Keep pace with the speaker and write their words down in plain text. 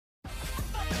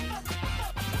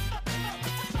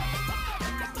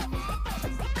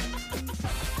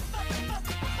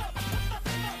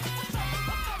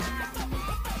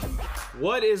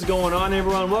What is going on,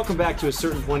 everyone? Welcome back to A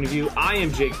Certain Point of View. I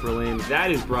am Jake Berlin. That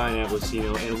is Brian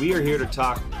Avlicino, and we are here to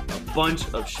talk a bunch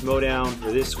of Schmodown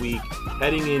for this week,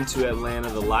 heading into Atlanta,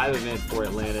 the live event for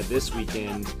Atlanta this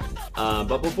weekend.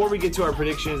 But before we get to our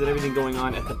predictions and everything going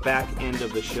on at the back end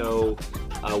of the show,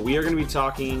 we are going to be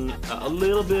talking a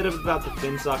little bit about the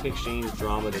Finstock exchange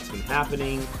drama that's been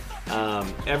happening.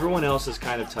 Everyone else has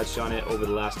kind of touched on it over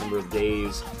the last number of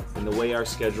days and the way our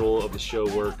schedule of the show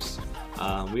works.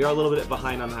 We are a little bit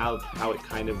behind on how it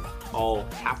kind of all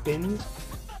happened,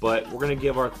 but we're going to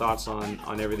give our thoughts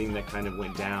on everything that kind of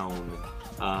went down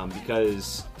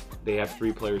because they have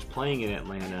 3 players playing in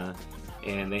Atlanta,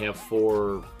 and they have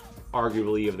 4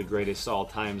 arguably of the greatest all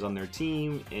times on their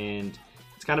team, and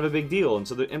it's kind of a big deal.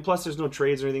 And plus there's no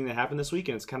trades or anything that happened this week,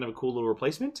 and it's kind of a cool little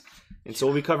replacement. And so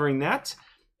we'll be covering that.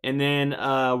 And then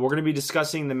we're going to be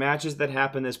discussing the matches that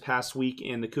happened this past week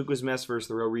in the Cuckoo's Mess versus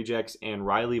the Real Rejects and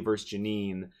Riley versus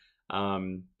Janine.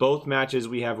 Both matches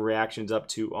we have reactions up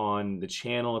to on the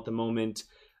channel at the moment.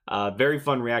 Very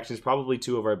fun reactions, probably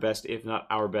 2 of our best, if not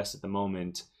our best at the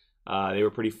moment. They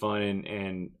were pretty fun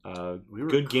and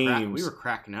good games. We were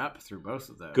cracking up through both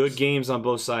of those. Good games on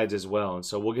both sides as well, and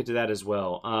so we'll get to that as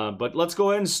well. But let's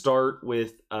go ahead and start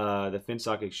with the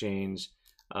Finstock exchange.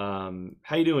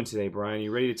 How you doing today, Brian? You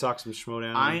ready to talk some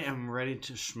Schmodown? I am ready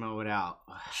to schmo it out.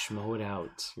 Schmo it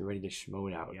out. You're ready to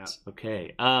schmo it out. Yep.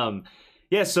 Okay.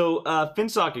 So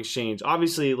Finstock exchange.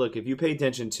 Obviously, look, if you pay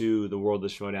attention to the world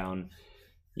of Schmodown,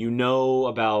 you know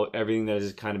about everything that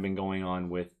has kind of been going on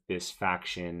with this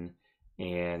faction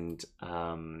and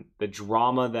the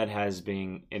drama that has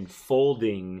been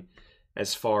unfolding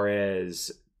as far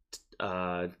as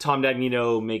Tom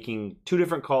Dagnino making 2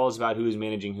 different calls about who's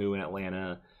managing who in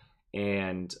Atlanta,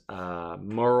 and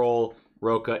Merle,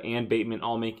 Roca, and Bateman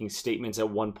all making statements at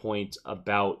one point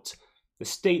about the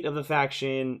state of the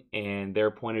faction and their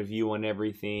point of view on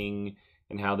everything,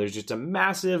 and how there's just a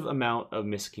massive amount of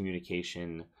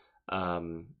miscommunication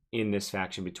in this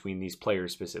faction between these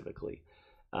players specifically.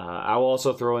 I will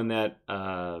also throw in that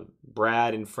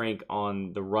Brad and Frank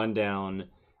on the rundown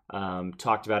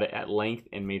talked about it at length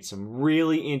and made some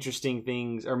really interesting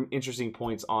things or interesting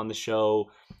points on the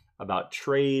show about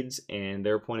trades and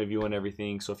their point of view on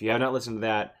everything. So if you have not listened to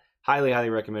that, highly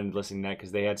recommend listening to that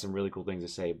because they had some really cool things to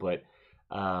say. But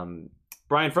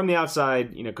Brian, from the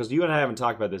outside, because you and I haven't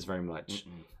talked about this very much.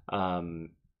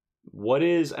 What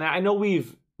is, and I know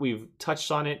we've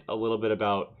touched on it a little bit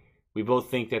about, we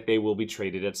both think that they will be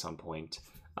traded at some point.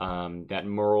 That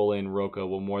Merle and Roca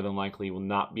will more than likely will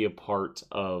not be a part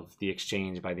of the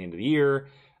exchange by the end of the year.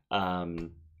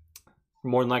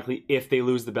 More than likely, if they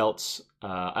lose the belts.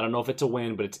 I don't know if it's a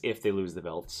win, but it's if they lose the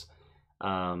belts.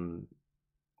 And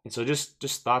so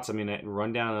just thoughts,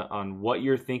 run down on what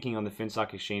you're thinking on the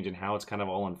Finstock exchange and how it's kind of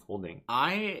all unfolding.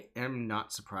 I am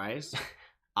not surprised.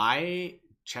 I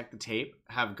checked the tape,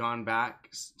 have gone back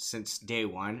since day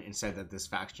one and said that this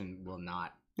faction will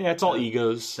not. Yeah, it's all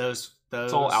egos. Those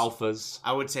it's all alphas.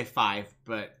 I would say 5,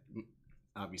 but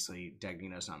obviously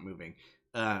Dagnino's not moving.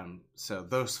 So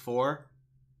those 4,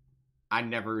 I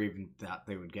never even thought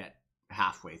they would get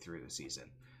halfway through the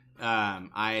season.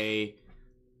 I,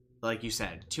 like you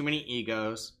said, too many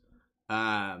egos.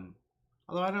 Although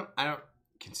I don't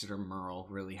consider Merle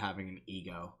really having an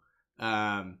ego.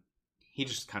 He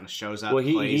just kind of shows up. Well,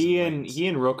 plays he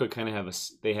and Roca kind of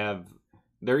have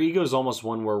their ego is almost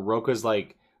one where Roca's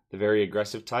like the very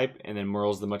aggressive type, and then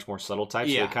Merle's the much more subtle type.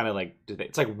 So they kind of like,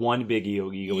 it's like one big ego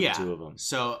with 2 of them.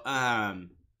 So, I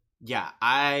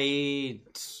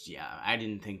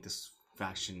didn't think this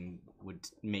faction would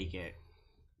make it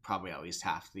probably at least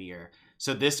half the year.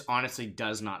 So this honestly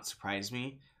does not surprise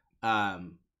me.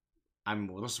 I'm a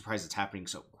little surprised it's happening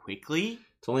so quickly.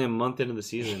 It's only a month into the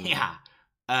season. Yeah.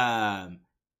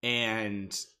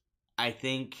 And I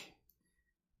think,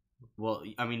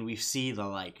 we see the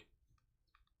like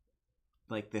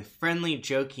the friendly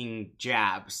joking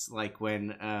jabs, like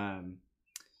when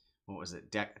what was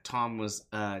it? Tom was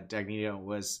Dagnino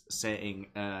was saying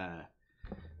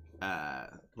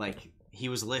like he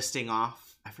was listing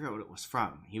off. I forgot what it was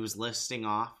from. He was listing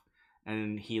off,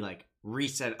 and he like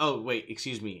reset. Oh wait,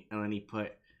 excuse me. And then he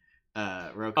put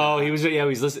Roca. Oh, he was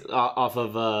listed off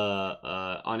of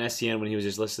on SCN when he was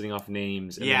just listing off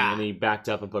names. And then he backed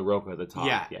up and put Roca at the top.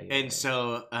 Yeah. And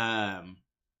so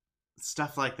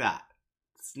stuff like that.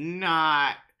 It's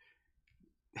not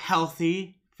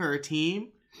healthy for a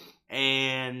team.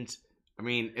 And I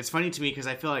mean, it's funny to me because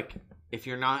I feel like if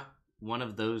you're not one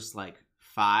of those like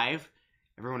 5,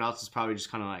 everyone else is probably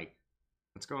just kind of like,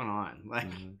 what's going on? Like,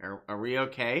 Mm-hmm. are we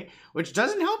okay? Which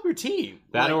doesn't help your team.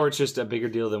 That, like, or it's just a bigger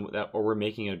deal than that, or we're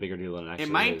making it a bigger deal than it actually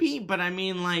it might is. be, but I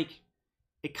mean, like,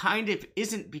 it kind of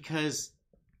isn't, because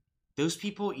those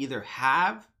people either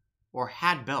have or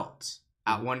had belts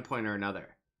at one point or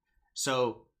another.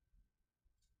 So,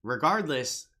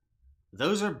 regardless,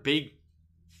 those are big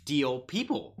deal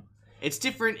people. It's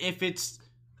different if it's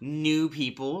new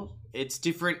people. It's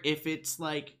different if it's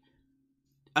like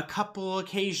a couple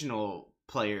occasional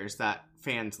players that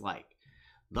fans like.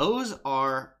 Those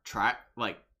are tried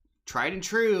and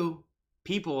true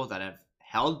people that have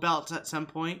held belts at some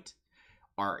point,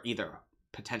 are either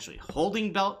potentially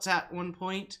holding belts at one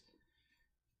point,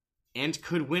 and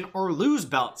could win or lose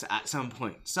belts at some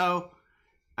point. So,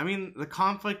 I mean, the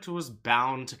conflict was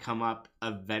bound to come up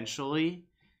eventually,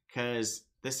 because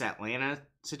this Atlanta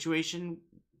situation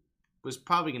was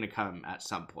probably going to come at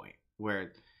some point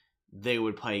where they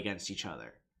would play against each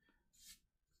other.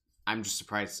 I'm just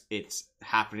surprised it's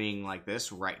happening like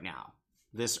this right now,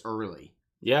 this early.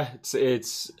 Yeah,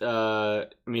 it's I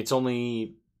mean, it's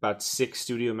only about 6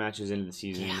 studio matches into the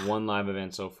season, 1 live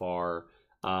event so far.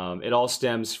 It all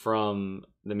stems from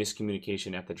the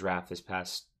miscommunication at the draft this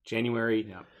past January.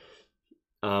 Yep.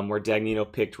 Where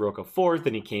Dagnino picked Roca 4th,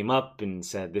 and he came up and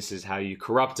said, "This is how you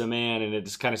corrupt a man," and it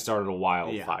just kind of started a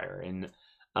wildfire. Yeah.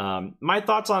 And my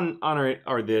thoughts on it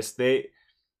are this: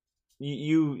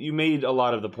 you made a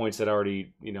lot of the points that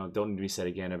already don't need to be said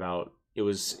again about it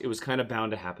was kind of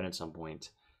bound to happen at some point.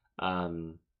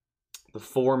 The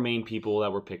 4 main people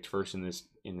that were picked first in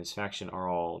this faction are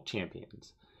all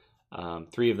champions.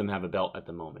 3 of them have a belt at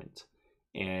the moment,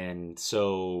 and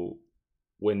so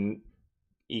when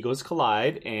egos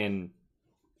collide and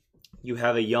you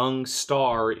have a young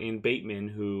star in Bateman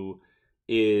who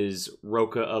is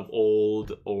Roca of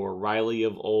old, or Riley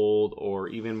of old, or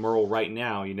even Merle right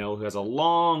now, who has a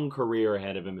long career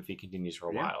ahead of him if he continues for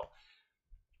a while.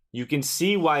 You can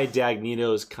see why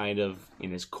Dagnito's kind of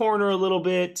in his corner a little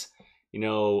bit,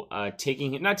 not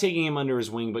taking him under his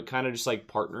wing, but kind of just like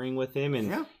partnering with him.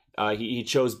 And he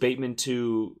chose Bateman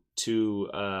to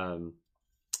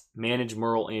manage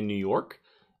Merle in New York.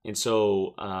 And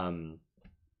so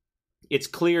it's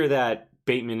clear that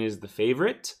Bateman is the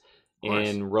favorite,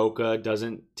 and Roca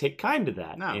doesn't take kind to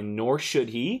that, and nor should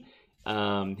he.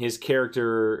 His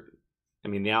character, I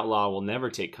mean, the Outlaw will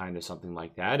never take kind to something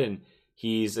like that, and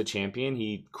he's a champion.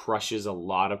 He crushes a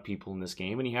lot of people in this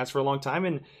game, and he has for a long time,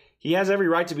 and he has every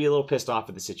right to be a little pissed off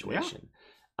at the situation.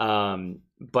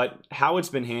 But how it's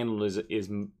been handled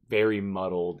is very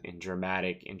muddled and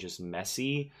dramatic and just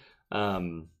messy.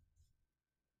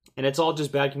 And it's all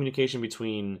just bad communication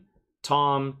between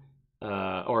Tom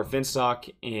or Finstock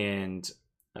and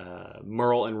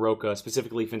Merle and Roca,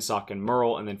 specifically Finstock and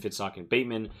Merle, and then Finstock and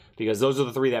Bateman, because those are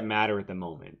the 3 that matter at the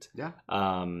moment. Yeah.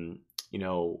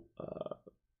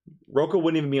 Roca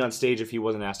wouldn't even be on stage if he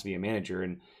wasn't asked to be a manager,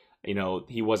 and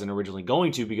he wasn't originally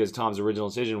going to, because Tom's original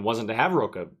decision wasn't to have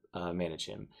Roca manage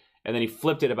him, and then he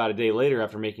flipped it about a day later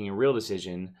after making a real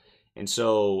decision. And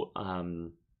so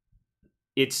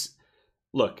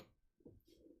look,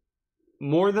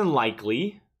 more than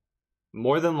likely,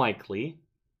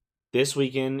 this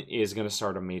weekend is going to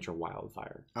start a major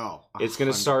wildfire. Oh, 100%. It's going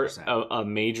to start a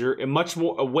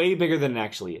way bigger than it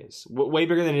actually is. Way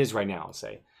bigger than it is right now, I'll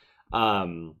say.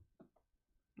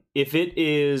 If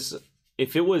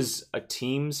it was a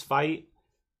teams fight,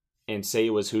 and say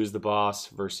it was who's the boss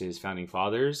versus Founding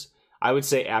Fathers, I would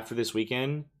say after this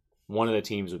weekend, one of the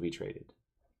teams would be traded.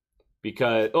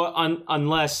 Because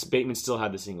unless Bateman still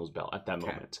had the singles belt at that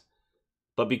moment.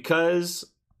 But because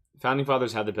Founding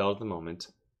Fathers had the belt at the moment,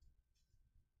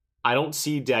 I don't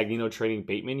see Dagnino trading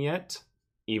Bateman yet,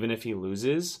 even if he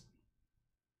loses.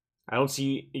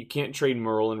 You can't trade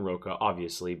Merle and Roca,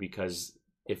 obviously, because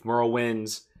if Merle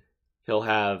wins, he'll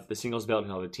have the singles belt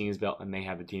and he'll have the teams belt, and they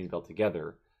have the teams belt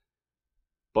together.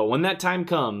 But when that time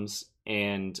comes,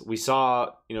 and we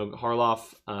saw,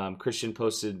 Harloff, Christian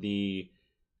posted the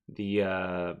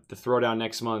throwdown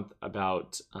next month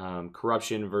about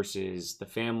corruption versus the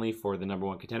family for the number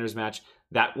 1 contenders match.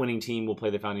 That winning team will play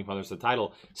the Founding Fathers for the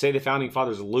title. Say the Founding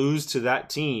Fathers lose to that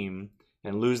team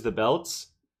and lose the belts,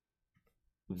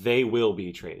 they will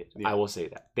be traded. Yeah. I will say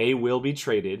that. They will be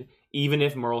traded, even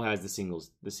if Merle has the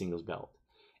singles belt.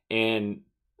 And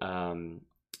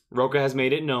Roca has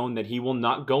made it known that he will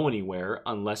not go anywhere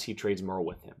unless he trades Merle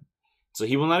with him. So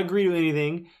he will not agree to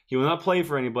anything. He will not play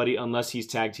for anybody unless he's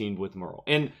tag teamed with Merle.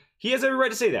 And he has every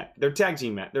right to say that. They're tag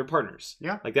team, they're partners.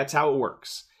 Yeah. Like, that's how it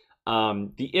works.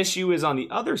 The issue is on the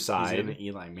other side. He's gonna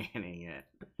Eli Manning it.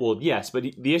 Well, yes, but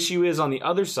the issue is on the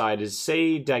other side is,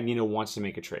 say Dagnino wants to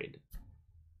make a trade.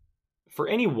 for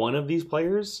any one of these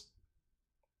players,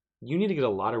 you need to get a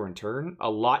lot in return,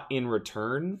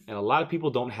 and a lot of people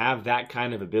don't have that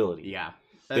kind of ability. Yeah.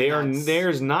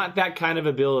 There's not that kind of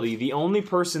ability. The only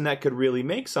person that could really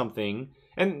make something,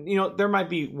 and there might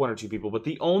be one or two people, but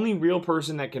the only real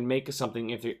person that can make something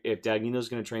if Dagnino's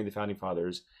going to train the Founding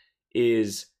Fathers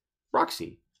is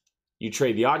Roxy. You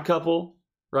trade the Odd Couple,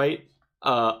 right?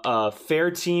 A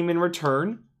fair team in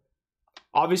return.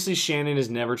 Obviously, Shannon is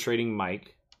never trading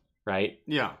Mike, right?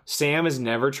 Yeah. Sam is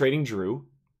never trading Drew.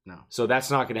 No. So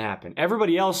that's not going to happen.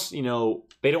 Everybody else, they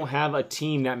don't have a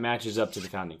team that matches up to the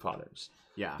Founding Fathers.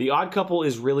 Yeah. The Odd Couple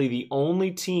is really the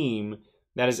only team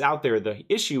that is out there. The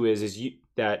issue is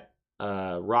that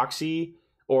Roxy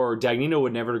or Dagnino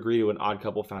would never agree to an Odd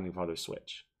Couple Founding Father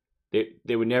switch.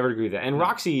 They would never agree to that. And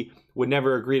Roxy would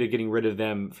never agree to getting rid of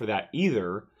them for that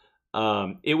either.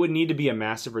 It would need to be a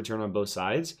massive return on both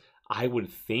sides. I would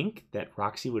think that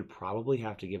Roxy would probably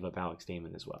have to give up Alex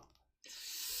Damon as well.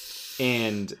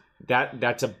 And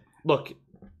that's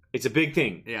it's a big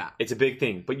thing. Yeah. It's a big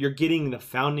thing. But you're getting the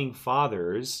Founding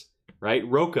Fathers, right?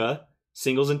 Roca,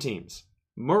 singles and teams.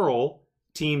 Merle,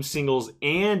 team singles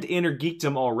and Inner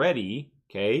Geekdom already.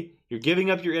 Okay? You're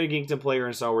giving up your Inner Geekdom player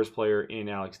and Star Wars player in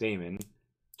Alex Damon.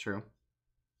 True.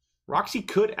 Roxy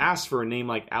could ask for a name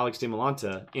like Alex de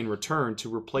Malanta in return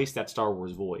to replace that Star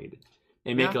Wars void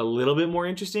and make it a little bit more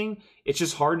interesting. It's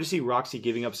just hard to see Roxy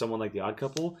giving up someone like the Odd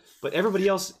Couple, but everybody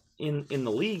else in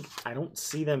the league, I don't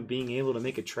see them being able to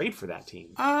make a trade for that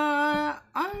team. I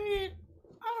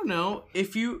don't know.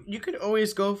 If you could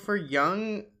always go for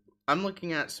young. I'm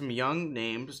looking at some young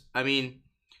names. I mean,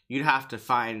 you'd have to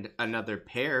find another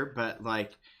pair, but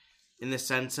like in the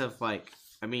sense of like,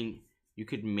 I mean, you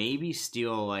could maybe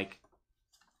steal like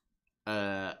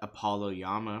Apollo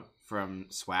Yama from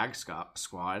Swag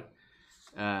Squad.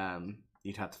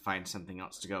 You'd have to find something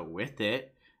else to go with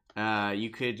it. You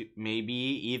could maybe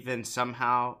even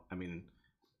somehow, I mean,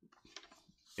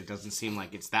 it doesn't seem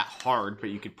like it's that hard, but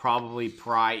you could probably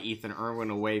pry Ethan Irwin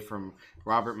away from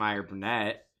Robert Meyer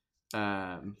Burnett.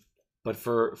 But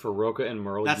for Roca and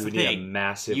Merle, you would need a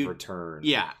massive return.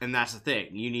 Yeah, and that's the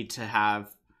thing. You need to have...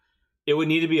 It would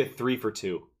need to be a 3 for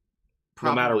 2.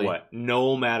 Probably.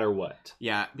 No matter what.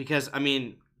 Yeah, because, I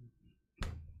mean...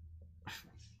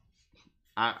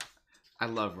 I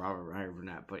love Robert Meyer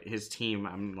Burnett, but his team,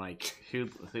 I'm like, who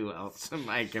else am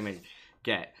I going to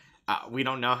get? We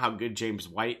don't know how good James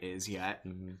White is yet.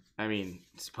 Mm-hmm. I mean,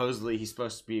 supposedly he's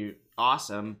supposed to be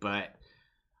awesome, but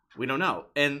we don't know.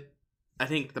 And I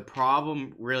think the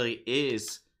problem really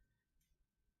is,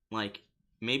 like,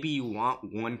 maybe you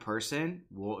want one person.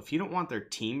 Well, if you don't want their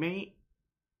teammate,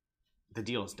 the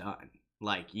deal's done.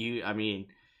 Like,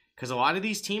 because a lot of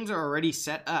these teams are already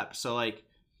set up. So, like,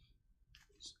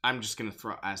 I'm just going to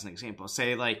throw as an example.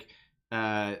 Say, like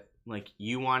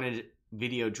you wanted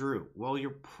Video Drew. Well,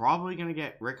 you're probably going to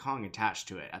get Rick Hong attached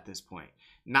to it at this point.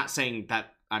 Not saying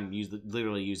that I'm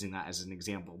literally using that as an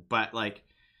example, but, like,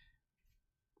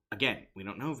 again, we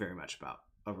don't know very much about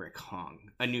a Rick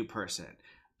Hong, a new person.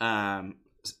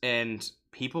 And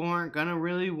people aren't going to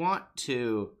really want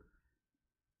to...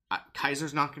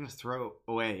 Kaiser's not going to throw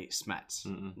away Smets.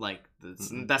 Mm-mm. Like,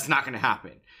 that's not going to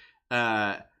happen.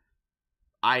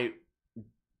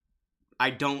 I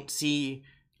don't see...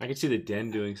 I could see the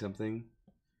Den doing something.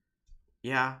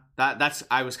 Yeah, that's...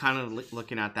 I was kind of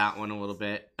looking at that one a little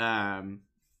bit. I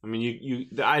mean,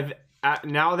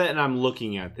 now that I'm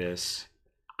looking at this...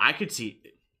 I could see...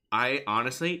 I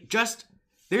honestly...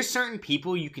 There's certain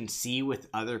people you can see with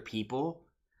other people.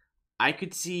 I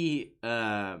could see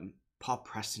Paul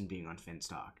Preston being on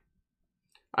Finstock.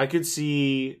 I could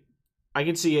see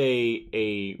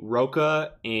a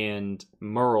Roca and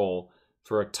Merle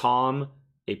for a Tom,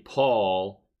 a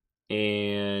Paul,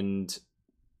 and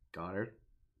Goddard.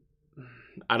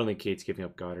 I don't think Kate's giving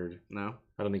up Goddard. No,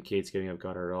 I don't think Kate's giving up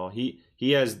Goddard at all. He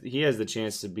has the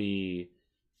chance to be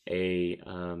a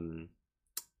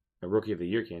Rookie of the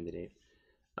Year candidate.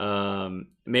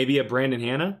 Maybe a Brandon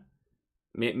Hanna.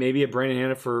 Maybe a Brandon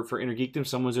Hanna for Inner Geekdom.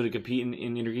 Someone's going to compete in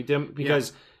Inner Geekdom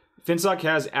because Finstock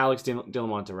has Alex De La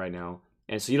Monta right now.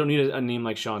 And so you don't need a name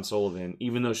like Sean Sullivan,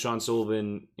 even though Sean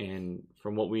Sullivan, and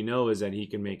from what we know, is that he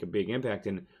can make a big impact.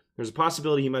 And there's a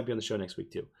possibility he might be on the show next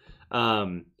week too.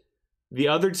 The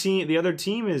other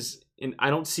team is, and I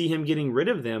don't see him getting rid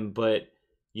of them, but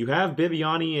you have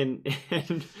Bibiani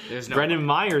and Brendan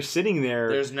Meyer sitting there.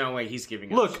 There's no way he's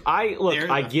giving up.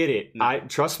 I get it. No.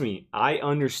 Trust me. I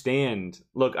understand.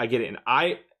 Look, I get it. And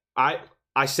I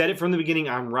said it from the beginning.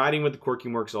 I'm riding with the Quirky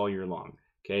Mercs all year long.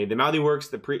 Okay, the Mouthy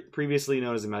Works, previously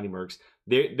known as the Mouthy Mercs,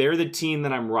 they're the team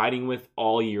that I'm riding with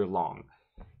all year long.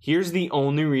 Here's the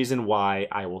only reason why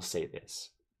I will say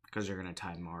this. Because you're going to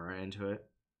tie Mara into it.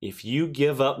 If you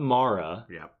give up Mara,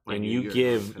 and you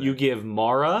give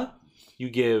Mara, you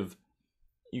give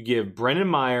Brendan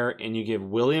Meyer, and you give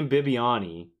William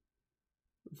Bibiani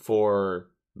for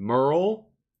Merle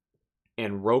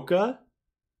and Roca,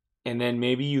 and then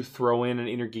maybe you throw in an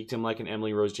inner geekdom like an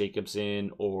Emily Rose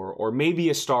Jacobson, or maybe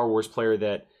a Star Wars player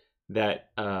that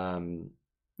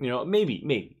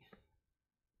maybe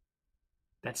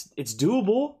it's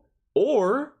doable.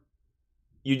 Or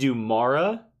you do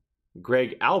Mara,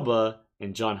 Greg Alba,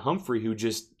 and John Humphrey, who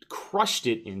just crushed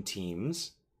it in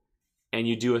teams, and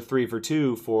you do a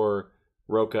 3-for-2 for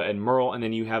Roca and Merle, and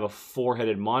then you have a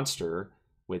 4-headed monster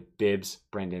with Bibbs,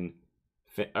 Brendan,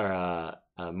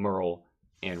 Merle,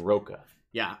 and Roca.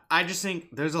 Yeah, I just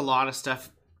think there's a lot of stuff.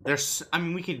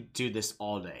 We could do this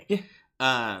all day.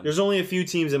 Yeah. There's only a few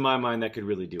teams in my mind that could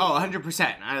really do it.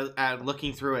 100%. I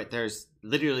looking through it, there's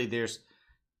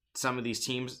some of these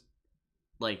teams,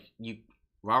 like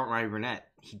Robert Meyer Burnett,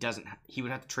 he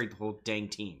would have to trade the whole dang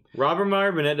team. Robert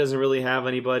Meyer Burnett doesn't really have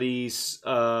anybody.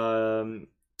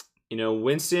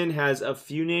 Winston has a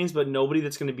few names, but nobody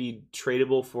that's going to be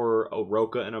tradable for a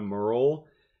Roca and a Merle.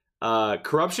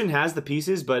 Corruption has the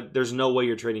pieces, but there's no way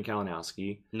you're trading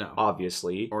Kalinowski. No.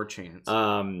 Obviously. Or Chance.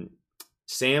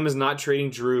 Sam is not trading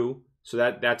Drew, so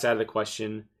that's out of the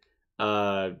question.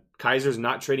 Kaiser's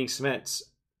not trading Smets.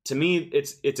 To me,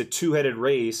 it's a 2-headed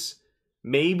race,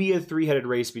 maybe a 3-headed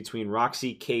race between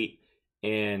Roxy, Kate,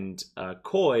 and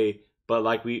Coy. But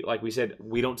like we said,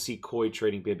 we don't see Coy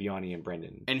trading Bibiani and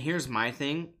Brendan. And here's my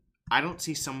thing: I don't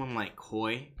see someone like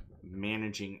Coy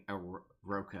managing a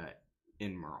Roca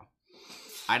in Merle.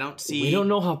 I don't see. We don't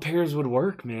know how pairs would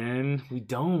work, man. We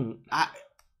don't.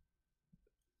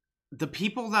 The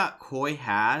people that Coy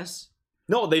has,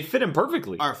 no, they fit him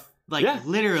perfectly. Are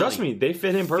literally. Trust me, they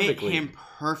fit him perfectly.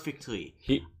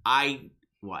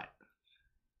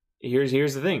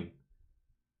 Here's the thing: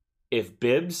 if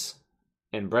Bibbs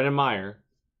and Brendan Meyer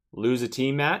lose a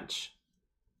team match,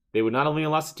 they would not only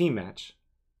have lost a team match,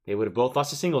 they would have both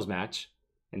lost a singles match,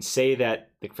 and say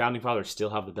that the founding fathers still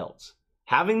have the belts.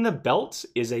 Having the belts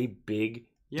is a big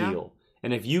deal.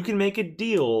 And if you can make a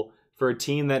deal for a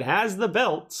team that has the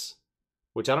belts,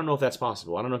 which I don't know if that's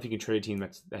possible. I don't know if you can trade a team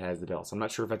that has the belts. I'm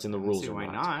not sure if that's in the rules or why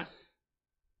not. not?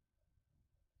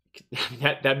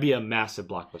 That'd be a massive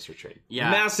blockbuster trade. Yeah.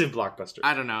 Massive blockbuster.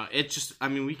 I don't know. It just,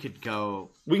 we could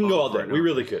go. We can go all day. We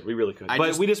really could.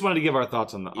 But we just wanted to give our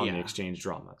thoughts on the exchange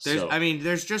drama.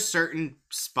 There's just certain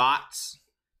spots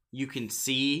you can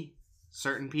see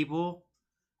certain people,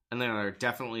 and there are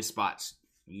definitely spots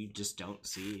you just don't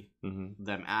see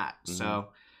them at. Mm-hmm. So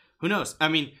who knows?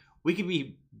 We could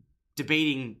be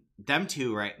debating them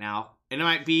two right now, and it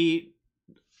might be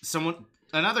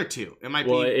another two. It might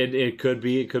be. It could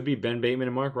be Ben Bateman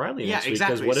and Mark Riley. Yeah,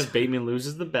 exactly. Because what if Bateman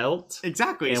loses the belt?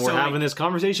 Exactly. And we're having this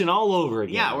conversation all over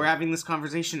again. Yeah, we're having this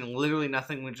conversation, and literally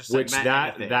nothing would just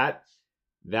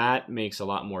that makes a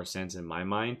lot more sense in my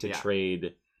mind to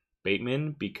trade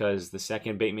Bateman, because the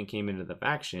second Bateman came into the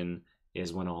faction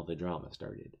is when all the drama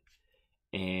started,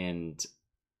 and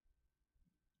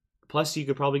plus you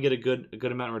could probably get a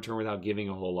good amount in return without giving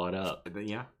a whole lot up.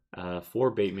 Yeah.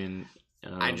 For Bateman.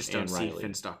 I just don't see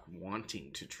Finstock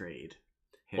wanting to trade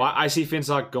him. Well, I see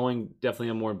Finstock going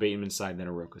definitely on more Bateman side than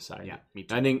a Roca side. Yeah, me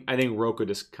too. I think Roca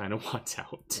just kind of wants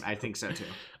out. I think so too.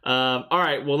 All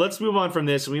right, well, let's move on from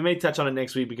this. We may touch on it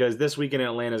next week, because this weekend in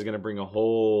Atlanta is going to bring a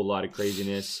whole lot of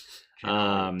craziness.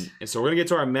 And so we're going to get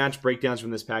to our match breakdowns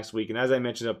from this past week. And as I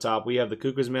mentioned up top, we have the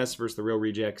Cuckoo's Mess versus the Real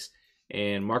Rejects,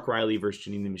 and Mark Riley versus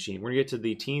Janine the Machine. We're going to get to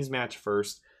the teens match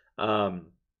first.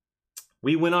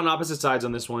 We went on opposite sides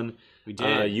on this one. We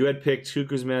did. You had picked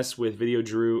Cuckoo's Mess with Video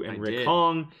Drew and Rick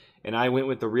Hong, and I went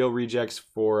with the Real Rejects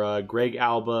for Greg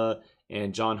Alba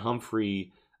and John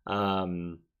Humphrey. A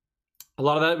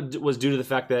lot of that was due to the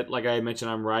fact that, like I mentioned,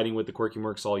 I'm riding with the Quirky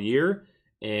Mercs all year,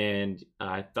 and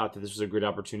I thought that this was a great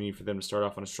opportunity for them to start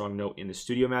off on a strong note in the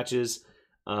studio matches.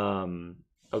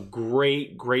 A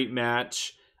great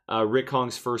match. Rick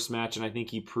Hong's first match, and I think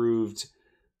he proved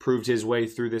his way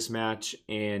through this match,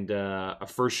 and a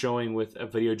first showing with a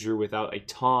Video Drew without a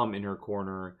Tom in her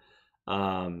corner.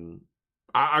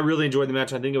 I really enjoyed the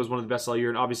match. I think it was one of the best all year,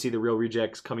 and obviously the Real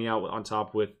Rejects coming out on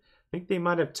top with, I think they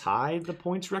might have tied the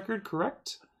points record,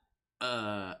 correct?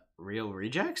 Real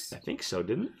Rejects? I think so,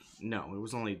 didn't it? No, it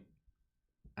was only,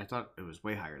 I thought it was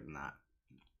way higher than that.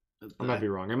 I might be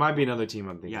wrong. It might be another team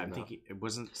I'm thinking. Yeah, I'm thinking it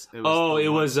wasn't.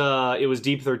 It was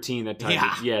Deep 13 that tied.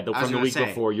 From the week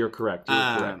before. You're correct.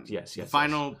 Yes. The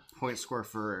final point score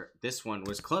for this one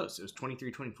was close. It was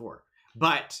 23-24.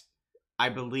 But I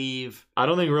believe. I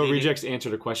don't think Real Rejects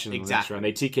answered a question in the next round.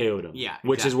 They TKO'd him. Yeah,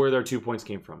 which is where their 2 points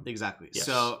came from. Exactly. Yes.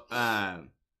 So, I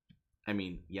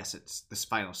mean, yes, this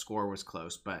final score was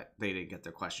close, but they didn't get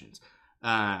their questions.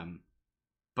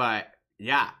 But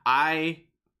yeah,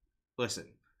 listen.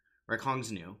 Rick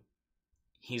Hong's new.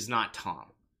 He's not Tom.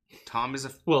 Tom is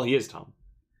well, he is Tom.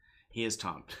 He is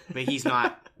Tom, but he's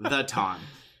not the Tom.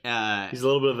 He's a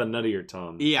little bit of a nuttier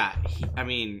Tom. Yeah,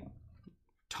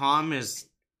 Tom is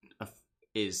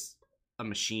a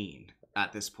machine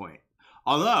at this point.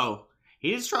 Although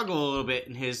he did struggle a little bit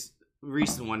in his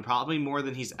recent one, probably more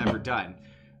than he's ever done.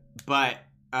 But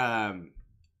I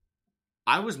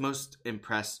was most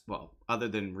impressed. Well, other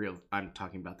than I'm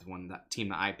talking about that team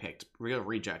that I picked. Real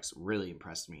Rejects really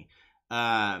impressed me.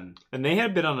 And they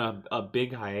had been on a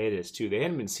big hiatus too. They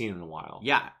hadn't been seen in a while.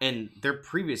 Yeah, and their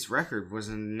previous record was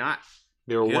not.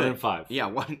 They were good. 1-5. Yeah,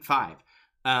 1-5.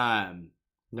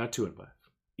 Not 2-5.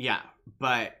 Yeah,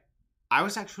 but I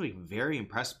was actually very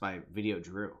impressed by Video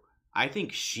Drew. I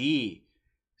think she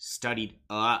studied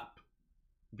up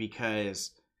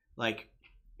because, like,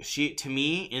 to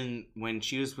me, when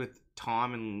she was with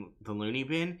Tom and the Looney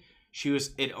Bin,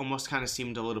 it almost kind of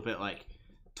seemed a little bit like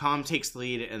Tom takes the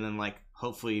lead and then, like,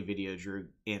 hopefully Video Drew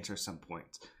answers some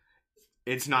points.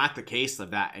 It's not the case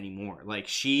of that anymore. Like,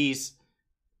 she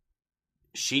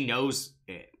knows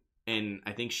it. And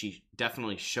I think she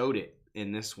definitely showed it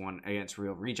in this one against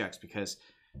Real Rejects because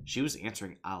she was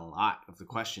answering a lot of the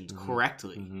questions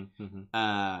correctly. Mm-hmm,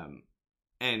 mm-hmm.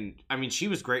 And, I mean, she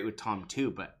was great with Tom,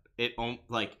 too, but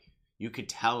you could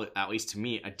tell, at least to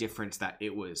me, a difference that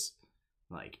it was,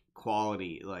 like,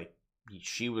 quality, like,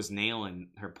 she was nailing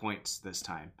her points this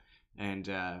time. And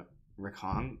Rick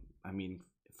Hong, I mean,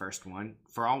 first one.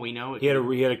 For all we know, he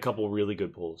had a couple really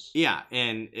good pulls. Yeah,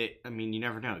 and you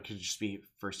never know. It could just be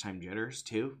first time jitters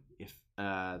too, if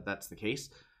that's the case.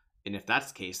 And if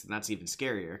that's the case, then that's even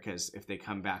scarier because if they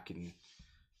come back and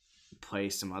play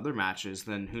some other matches,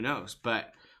 then who knows?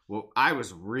 But I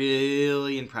was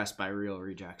really impressed by Real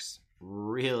Rejects.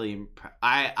 Really impressed.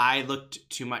 I looked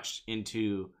too much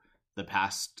into the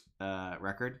past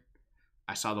record.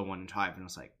 I saw the 1-5 and I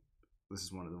was like, this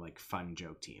is one of the like fun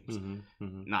joke teams. Mm-hmm,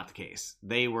 mm-hmm. Not the case.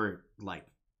 They were like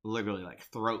literally like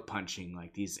throat punching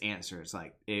like these answers.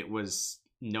 Like it was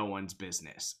no one's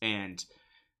business. And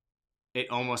it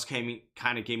almost gave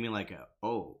me like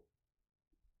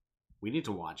we need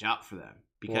to watch out for them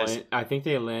because I think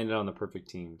they landed on the perfect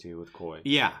team too with Koi.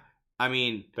 Yeah. I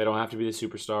mean, they don't have to be the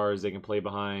superstars. They can play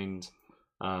behind.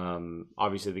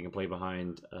 Obviously, they can play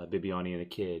behind Bibiani and a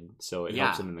kid, so it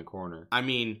helps them in the corner. I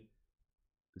mean,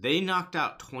 they knocked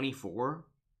out 24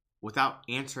 without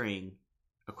answering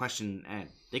a question, and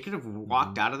they could have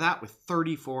walked out of that with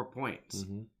 34 points.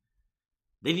 Mm-hmm.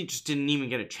 They just didn't even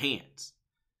get a chance.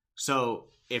 So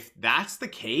if that's the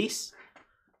case,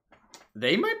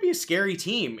 they might be a scary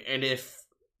team. And if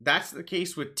that's the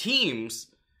case with teams,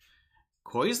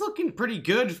 Koi's looking pretty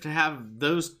good to have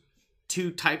those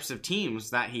two types of teams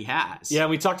that he has. Yeah,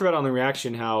 we talked about on the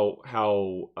reaction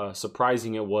how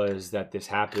surprising it was that this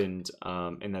happened,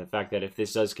 and the fact that if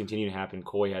this does continue to happen,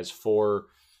 Koi has 4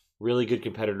 really good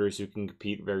competitors who can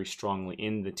compete very strongly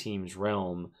in the team's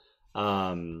realm.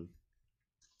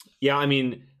 Yeah, I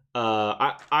mean,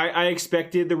 I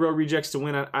expected the Real Rejects to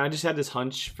win. I just had this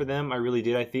hunch for them. I really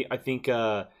did. I think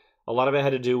a lot of it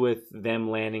had to do with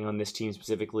them landing on this team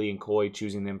specifically and Koi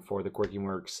choosing them for the Quirky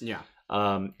Works. Yeah.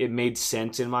 It made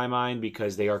sense in my mind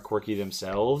because they are quirky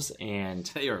themselves, and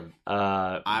they don't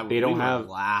have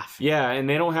laughing. Yeah, and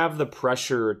they don't have the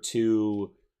pressure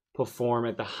to perform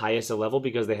at the highest level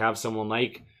because they have someone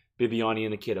like Bibiani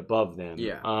and the kid above them.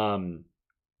 Yeah.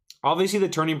 Obviously, the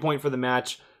turning point for the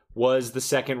match was the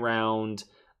second round.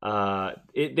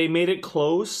 They made it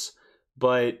close,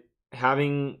 but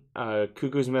having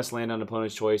Cuckoo's Mess land on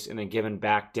opponent's choice and then giving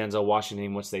back Denzel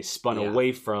Washington, which they spun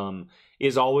away from,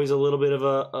 is always a little bit of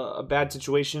a bad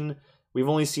situation. We've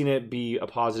only seen it be a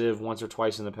positive once or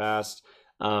twice in the past.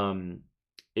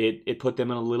 It put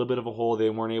them in a little bit of a hole.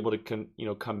 They weren't able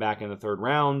to come back in the third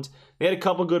round. They had a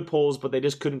couple good pulls, but they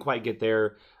just couldn't quite get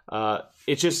there.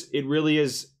 It really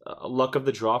is a luck of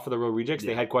the draw for the Real Rejects.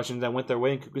 They had questions that went their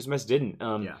way, and Cuckoo's Mess didn't.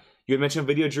 You had mentioned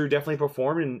Video Drew definitely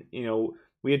performed, and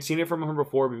we had seen it from her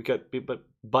before,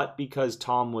 but because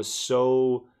Tom was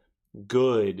so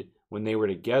good when they were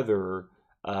together,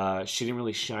 she didn't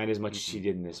really shine as much as she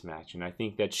did in this match. And I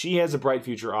think that she has a bright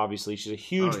future, obviously. She's a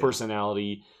huge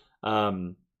personality.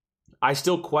 I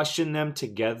still question them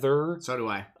together. So do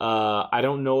I. I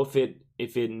don't know if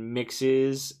it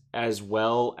mixes as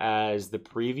well as the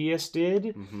previous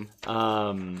did.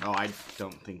 I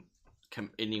don't think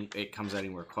it comes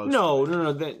anywhere close.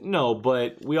 No.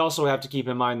 But we also have to keep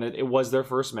in mind that it was their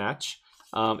first match.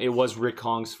 It was Rick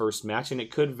Hong's first match, and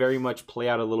it could very much play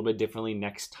out a little bit differently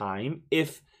next time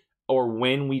if or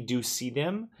when we do see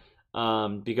them.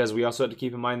 Because we also have to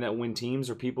keep in mind that when teams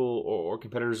or people or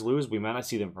competitors lose, we might not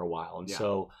see them for a while. And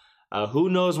so who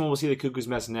knows when we'll see the Cuckoo's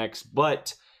Mess next.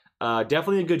 But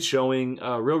definitely a good showing.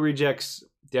 Real Rejects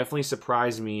definitely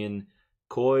surprised me, and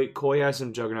Koi has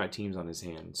some juggernaut teams on his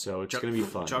hands, so it's going to be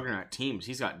fun. Juggernaut teams.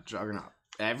 He's got juggernaut.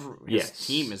 His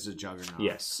team is a juggernaut.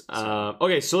 Yes.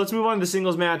 Okay, so let's move on to the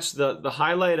singles match. The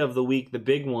highlight of the week, the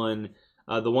big one,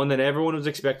 the one that everyone was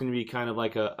expecting to be kind of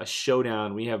like a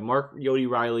showdown. We have Mark Yodi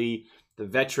Riley, the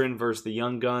veteran, versus the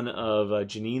young gun of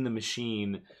Janine the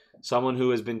Machine, someone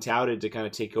who has been touted to kind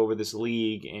of take over this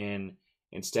league and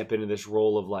step into this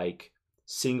role of like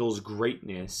singles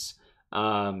greatness.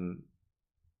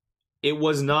 It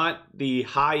was not the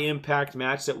high impact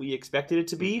match that we expected it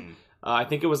to be. Mm-hmm. I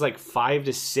think it was like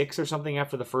 5-6 or something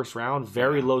after the first round.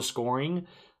 Very low scoring.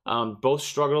 Both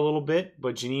struggled a little bit,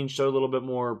 but Janine showed a little bit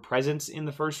more presence in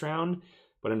the first round.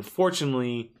 But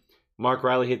unfortunately, Mark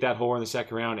Riley hit that hole in the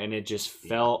second round, and it just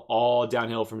fell all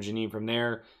downhill from Janine from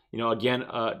there. You know, again,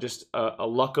 just a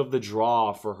luck of the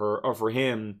draw for her or for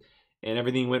him, and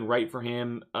everything went right for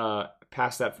him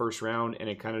past that first round, and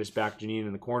it kind of just backed Janine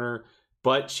in the corner.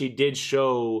 But she did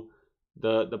show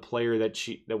the player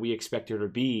that we expect her to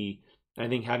be. And I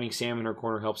think having Sam in her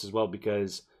corner helps as well,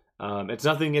 because it's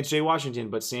nothing against Jay Washington,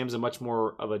 but Sam's a much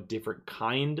more of a different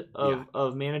kind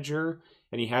of manager,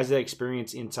 and he has that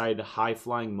experience inside the high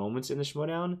flying moments in the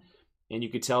Schmoedown, and you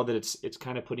could tell that it's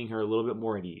kind of putting her a little bit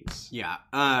more at ease. Yeah.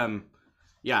 I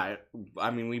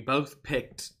mean, we both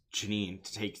picked Janine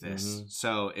to take this,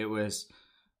 so it was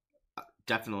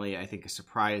definitely, I think, a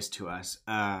surprise to us.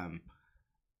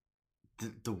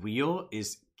 The wheel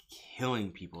is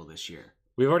killing people this year.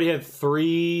 We've already had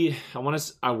 3. I want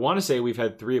to say we've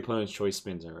had 3 opponent's choice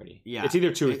spins already. Yeah, it's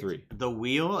either 2 or 3. The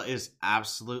wheel is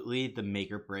absolutely the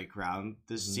make or break round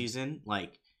this season.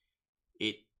 Like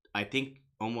I think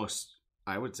almost,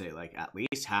 I would say like at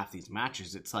least half these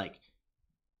matches, it's like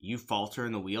you falter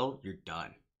in the wheel, you're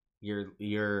done.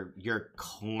 You're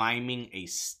climbing a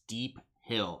steep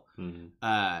hill,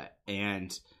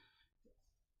 and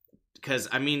because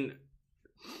I mean.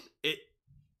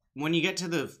 When you get to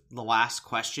the last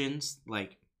questions,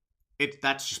 like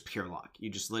that's just pure luck. You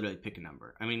just literally pick a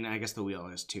number. I mean, I guess the wheel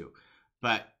is too,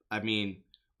 but I mean,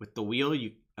 with the wheel,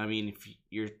 if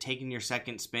you're taking your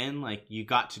second spin, like you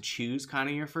got to choose kind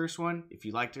of your first one if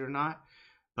you liked it or not.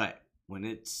 But when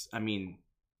it's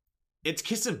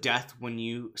kiss of death when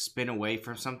you spin away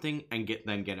from something and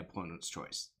get opponent's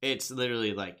choice. It's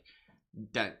literally like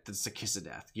that's a kiss of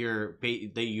death.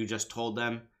 You just told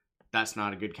them that's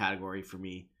not a good category for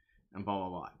me. And blah, blah,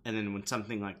 blah. And then when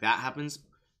something like that happens,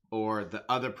 or the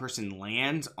other person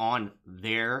lands on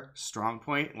their strong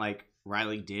point, like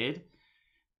Riley did,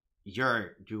 you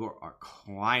are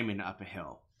climbing up a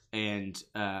hill. And,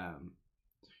 I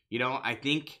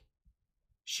think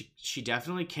she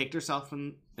definitely kicked herself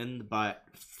in the butt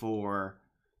for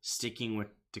sticking with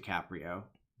DiCaprio.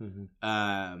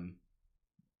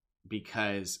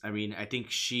 Because, I mean, I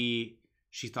think she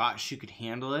thought she could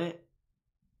handle it.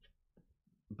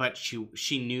 But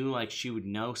she knew like she would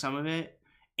know some of it,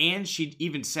 and she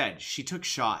even said she took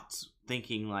shots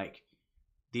thinking like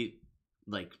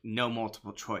no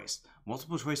multiple choice.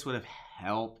 Multiple choice would have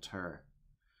helped her.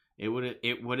 It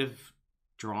would have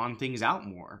drawn things out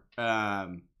more.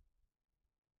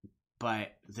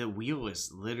 But the wheel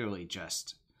is literally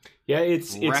just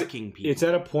it's wrecking people. It's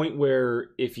at a point where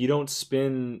if you don't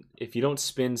spin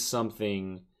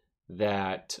something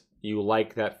that you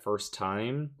like that first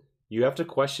time, you have to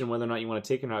question whether or not you want to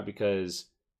take it or not, because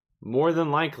more than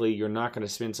likely you're not going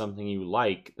to spin something you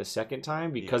like the second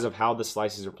time because of how the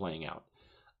slices are playing out.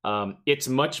 It's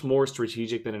much more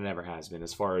strategic than it ever has been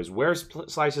as far as where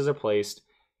slices are placed,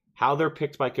 how they're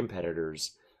picked by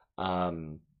competitors.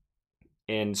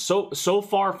 And so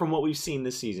far from what we've seen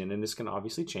this season, and this can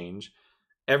obviously change,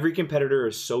 every competitor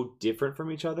is so different from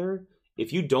each other.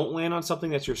 If you don't land on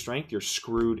something that's your strength, you're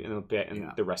screwed in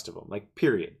the rest of them. Like,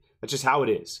 period. That's just how it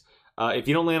is. If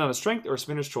you don't land on a strength or a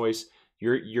spinner's choice,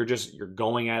 you're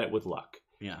going at it with luck.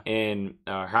 Yeah. And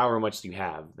however much you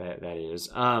have, that is.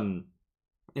 And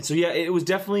so it was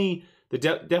definitely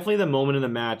the moment in the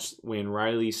match when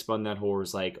Riley spun that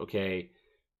horse. Like, okay,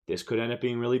 this could end up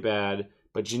being really bad.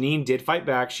 But Janine did fight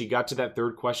back. She got to that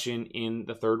third question in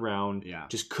the third round. Yeah.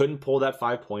 Just couldn't pull that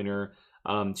 5-pointer.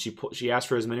 She asked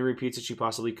for as many repeats as she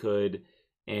possibly could.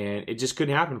 And it just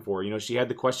couldn't happen for her. She had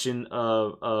the question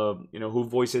of who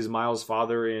voices Miles'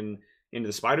 father in Into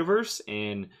the Spider-Verse?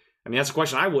 And I mean, that's a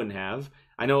question I wouldn't have.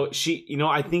 I know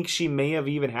I think she may have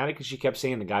even had it because she kept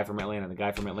saying the guy from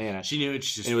Atlanta. She knew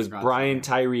it was Brian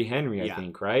Tyree Henry, I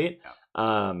think, right?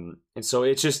 Yeah. And so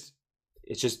it just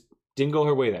didn't go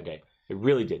her way that day. It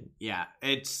really didn't. Yeah,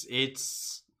 it's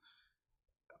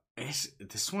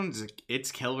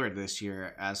killed her this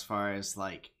year as far as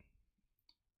like,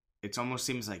 it almost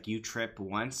seems like you trip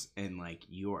once and like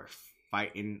you are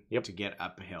fighting to get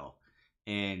up a hill,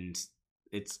 and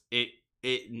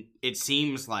it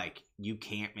seems like you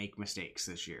can't make mistakes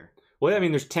this year. Well, I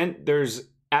mean, there's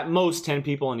at most 10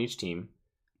 people on each team.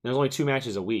 There's only 2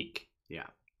 matches a week. Yeah.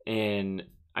 And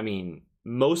I mean,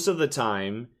 most of the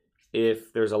time,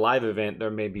 if there's a live event,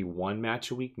 there may be 1 match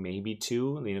a week, maybe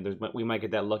 2. You know, we might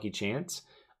get that lucky chance.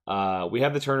 We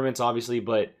have the tournaments, obviously,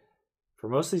 but for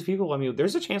most of these people, I mean,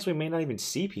 there's a chance we may not even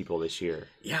see people this year,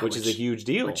 which is a huge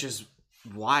deal. Which is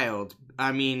wild.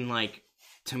 I mean, like,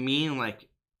 to me, like,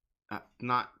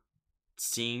 not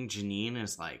seeing Janine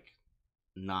is, like,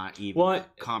 not even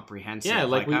comprehensive. Yeah,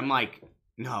 like I'm like,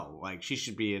 no, like, she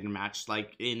should be in a match,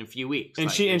 like, in a few weeks. And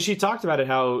like, she talked about it,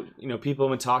 how, you know, people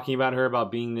have been talking about her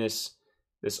about being this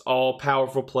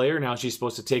all-powerful player and how she's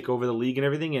supposed to take over the league and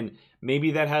everything, and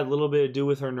maybe that had a little bit to do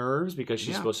with her nerves because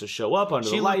she's supposed to show up under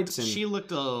the lights. And she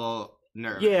looked a little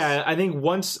nervous. Yeah, I think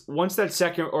once that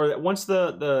second, or once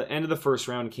the end of the first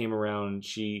round came around,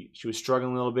 she was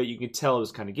struggling a little bit. You could tell it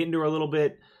was kind of getting to her a little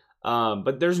bit.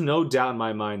 But there's no doubt in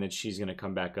my mind that she's going to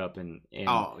come back up and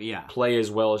play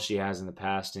as well as she has in the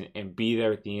past and be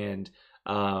there at the end.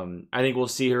 I think we'll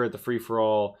see her at the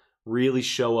free-for-all really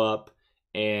show up.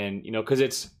 And, you know, because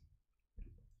it's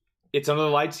under the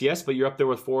lights, yes, but you're up there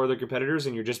with 4 other competitors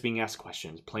and you're just being asked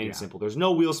questions, plain and simple. There's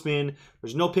no wheel spin.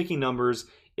 There's no picking numbers.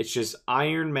 It's just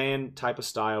Iron Man type of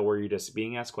style where you're just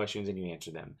being asked questions and you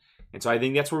answer them. And so I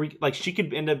think that's where she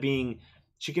can end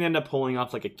up pulling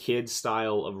off like a kid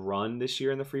style of run this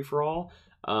year in the free-for-all.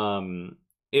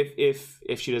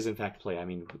 If she does in fact play. I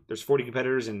mean, there's 40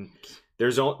 competitors and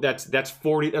that's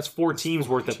 4 teams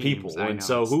worth of people. And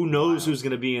so who knows who's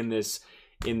going to be in this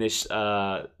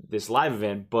live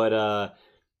event, but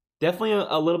definitely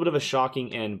a little bit of a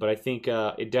shocking end, but I think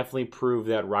it definitely proved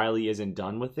that Riley isn't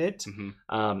done with it.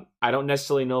 Mm-hmm. I don't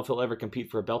necessarily know if he'll ever compete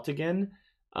for a belt again.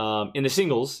 In the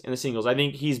singles, I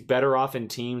think he's better off in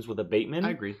teams with a Bateman.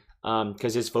 I agree.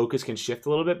 Because his focus can shift a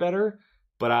little bit better.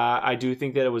 But I do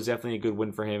think that it was definitely a good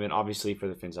win for him, and obviously for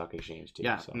the Finstock Exchange too.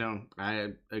 Yeah, so. No, I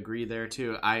agree there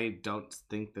too. I don't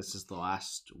think this is the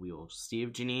last we'll see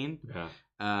of Janine. Yeah.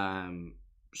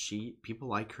 People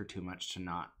like her too much to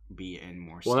not be in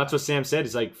more. Well, that's what Sam said.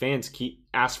 It's like fans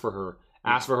ask for her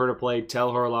to play,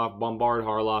 tell Harloff, bombard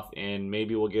Harloff, and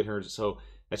maybe we'll get her. So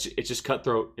it's just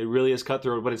cutthroat. It really is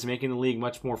cutthroat, but it's making the league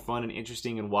much more fun and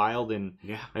interesting and wild. And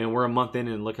I mean, we're a month in,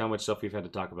 and look how much stuff we've had to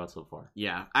talk about so far.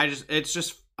 Yeah, it's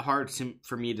just hard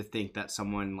for me to think that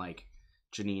someone like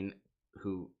Janine,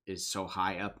 who is so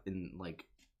high up in like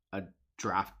a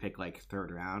draft pick, like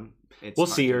 3rd round, we'll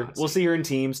see her. We'll see her in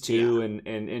teams too,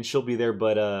 and she'll be there.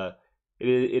 But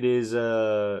it is.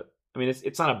 I mean,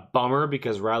 it's not a bummer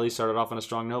because Riley started off on a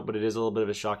strong note, but it is a little bit of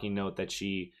a shocking note that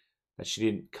she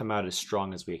didn't come out as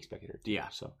strong as we expected her to. Yeah,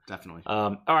 so definitely.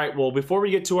 All right, well, before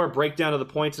we get to our breakdown of the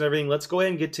points and everything, let's go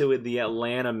ahead and get to the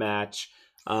Atlanta match.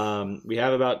 We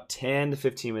have about 10 to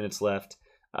 15 minutes left.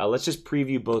 Let's just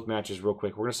preview both matches real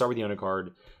quick. We're going to start with the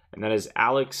undercard, and that is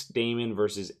Alex Damon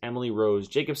versus Emily Rose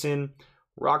Jacobson,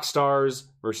 Rockstars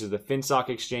versus the Finstock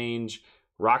Exchange,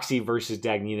 Roxy versus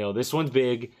Dagnino. This one's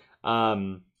big.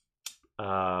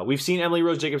 We've seen Emily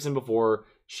Rose Jacobson before.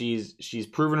 She's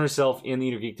proven herself in the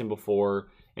Intergeekdom before,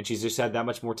 and she's just had that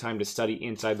much more time to study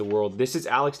inside the world. This is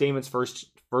Alex Damon's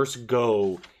first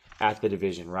go at the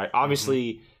division, right?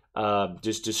 Obviously,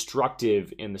 just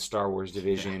destructive in the Star Wars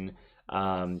division,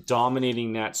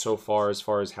 dominating that so far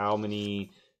as how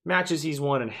many matches he's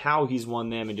won and how he's won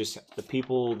them, and just the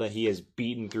people that he has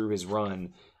beaten through his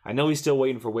run. I know he's still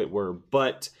waiting for Whitwer,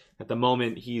 but at the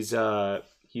moment he's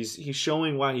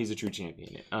showing why he's a true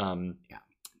champion.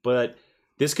 But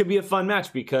this could be a fun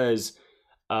match because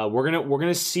we're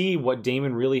gonna see what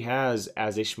Damon really has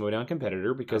as a Schmoedown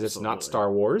competitor, because It's not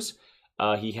Star Wars.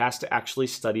 He has to actually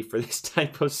study for this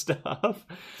type of stuff.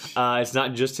 It's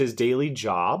not just his daily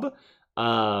job.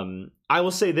 I will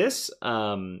say this.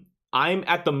 I'm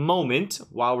at the moment,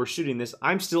 while we're shooting this,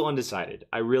 I'm still undecided.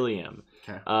 I really am.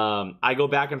 Okay. I go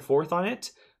back and forth on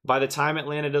it. By the time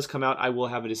Atlanta does come out, I will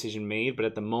have a decision made. But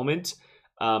at the moment,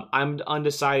 I'm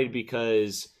undecided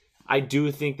because I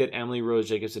do think that Emily Rose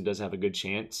Jacobson does have a good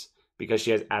chance because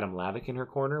she has Adam Lavick in her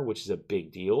corner, which is a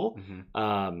big deal.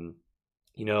 Mm-hmm.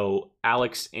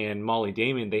 Alex and Molly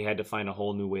Damon, they had to find a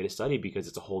whole new way to study because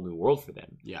it's a whole new world for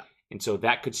them. Yeah. And so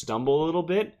that could stumble a little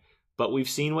bit, but we've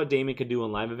seen what Damon could do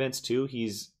in live events too.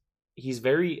 He's a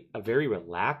very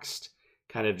relaxed,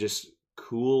 kind of just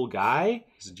cool guy.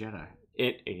 He's a Jedi.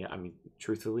 I mean,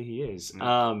 truthfully, he is.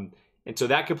 Mm. And so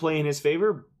that could play in his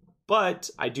favor, but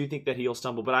I do think that he'll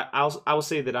stumble. But I will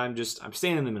say that I'm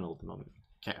staying in the middle at the moment.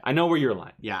 Okay. I know where you're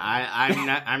lying. Yeah,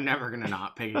 I'm never gonna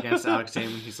not pick against Alex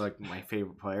Damon. He's like my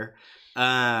favorite player.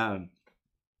 But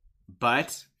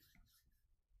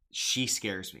she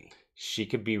scares me. She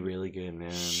could be really good,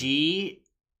 man.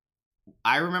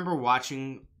 I remember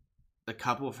watching a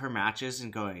couple of her matches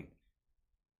and going,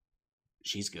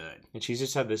 she's good. And she's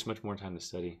just had this much more time to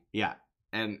study. Yeah.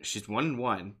 And she's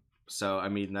 1-1. So, I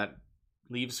mean, that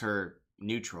leaves her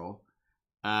neutral.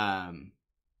 When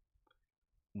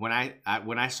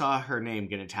I saw her name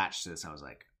get attached to this, I was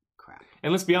like, crap.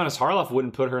 And let's be honest, Harloff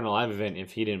wouldn't put her in a live event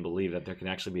if he didn't believe that there can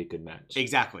actually be a good match.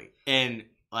 Exactly. And,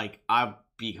 like, I'll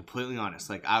be completely honest.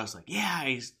 Like, I was like,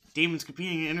 yeah, Damon's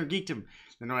competing in Inner Geekdom.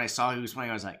 Then when I saw who was playing,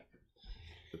 I was like,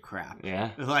 oh, crap. Yeah.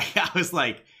 Like, I was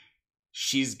like,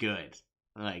 she's good.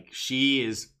 Like, she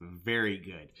is very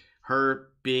good. Her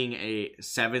being a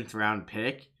 7th round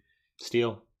pick.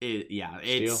 Steal.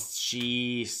 She's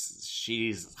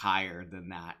higher than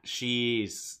that.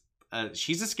 She's a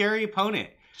scary opponent.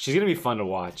 She's gonna be fun to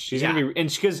watch. She's gonna be, and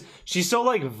because she's so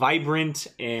like vibrant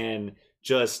and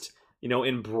just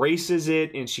embraces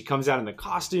it, and she comes out in the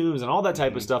costumes and all that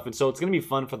type of stuff, and so it's gonna be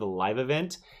fun for the live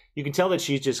event. You can tell that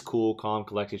she's just cool, calm,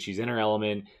 collected. She's in her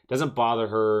element, doesn't bother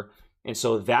her, and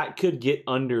so that could get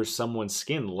under someone's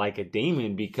skin like a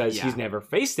Damon because he's never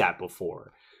faced that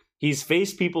before. He's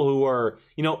faced people who are,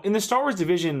 in the Star Wars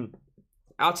division,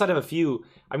 outside of a few,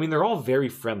 I mean, they're all very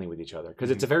friendly with each other because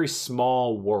it's a very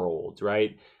small world,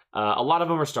 right? A lot of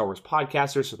them are Star Wars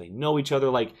podcasters, so they know each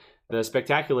other. Like the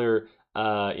Spectacular,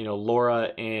 Laura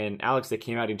and Alex, they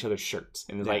came out in each other's shirts.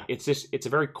 And it's a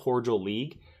very cordial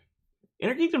league.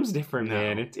 Inner Geekdom's different,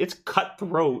 man. It's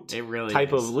cutthroat it really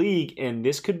type is. of league. And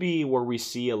this could be where we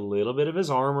see a little bit of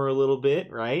his armor a little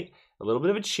bit, right? A little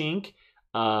bit of a chink.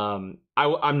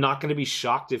 I'm not going to be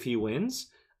shocked if he wins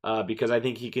because I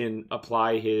think he can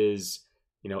apply his,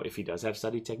 if he does have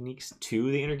study techniques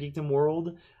to the Inner Geekdom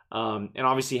world. And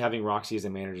obviously having Roxy as a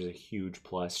manager is a huge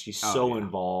plus. She's so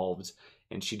involved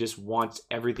and she just wants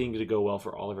everything to go well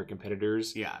for all of her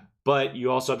competitors. Yeah. But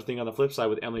you also have to think on the flip side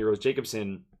with Emily Rose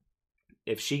Jacobson,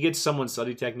 if she gets someone's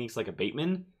study techniques like a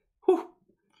Bateman,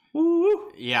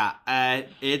 yeah, I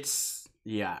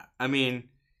mean,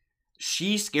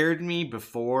 she scared me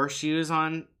before she was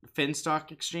on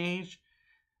Finstock Exchange,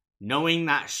 knowing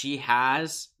that she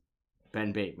has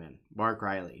Ben Bateman, Mark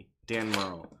Riley, Dan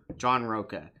Merle, John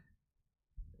Roca,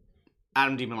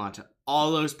 Adam DiMolanta,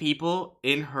 all those people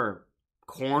in her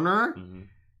corner,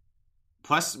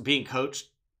 plus being coached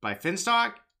by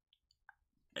Finstock.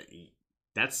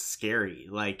 That's scary.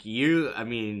 Like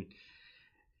I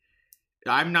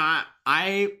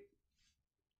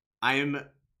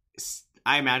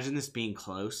imagine this being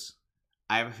close.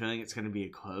 I have a feeling it's going to be a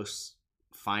close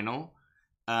final.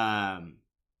 The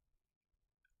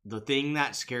thing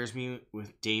that scares me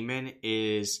with Damon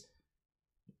is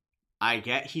I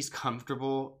get he's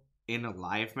comfortable in a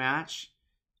live match,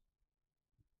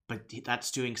 but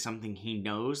that's doing something he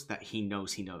knows a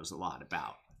lot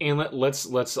about. And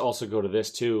let's also go to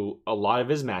this too. A lot of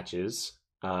his matches,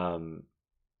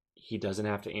 he doesn't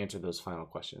have to answer those final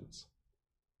questions.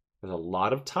 There's a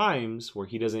lot of times where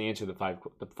he doesn't answer the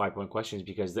 5-point questions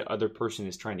because the other person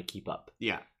is trying to keep up.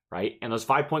 Yeah. Right? And those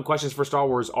 5-point questions for Star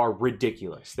Wars are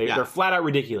ridiculous. They're flat out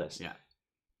ridiculous. Yeah.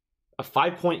 A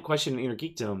 5-point question in Inner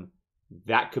Geekdom,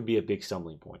 that could be a big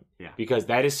stumbling point. Yeah. Because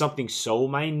that is something so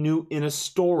minute in a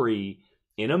story,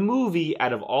 in a movie,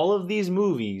 out of all of these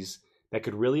movies, that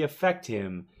could really affect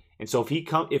him. And so if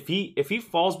he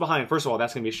falls behind, first of all,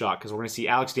 that's going to be a shock because we're going to see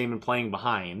Alex Damon playing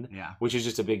behind, which is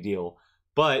just a big deal.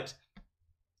 But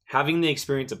having the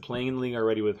experience of playing in the league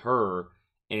already with her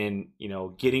and,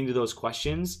 getting to those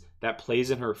questions, that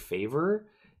plays in her favor.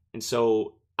 And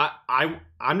so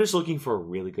I'm just looking for a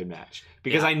really good match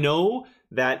because I know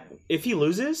that if he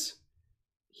loses,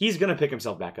 he's going to pick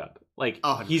himself back up. Like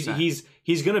he's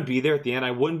going to be there at the end.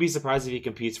 I wouldn't be surprised if he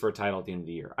competes for a title at the end of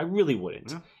the year. I really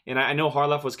wouldn't. Yeah. And I know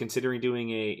Harloff was considering doing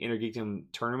a Inner Geekdom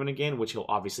tournament again, which he'll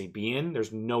obviously be in.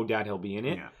 There's no doubt he'll be in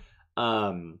it. Yeah.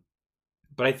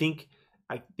 But I think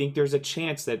there's a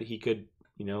chance that he could,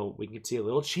 we could see a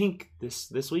little chink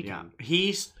this weekend. Yeah.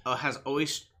 He has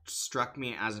always struck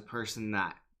me as a person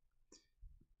that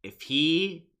if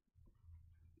he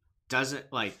doesn't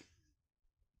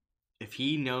if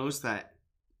he knows that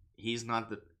he's not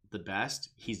the best,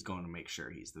 he's going to make sure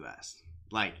he's the best.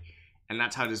 Like, and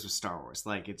that's how it is with Star Wars.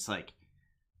 Like, it's like,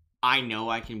 I know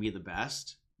I can be the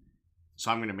best,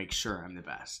 so I'm going to make sure I'm the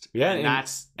best. Yeah,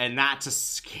 and that's a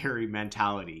scary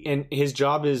mentality. And his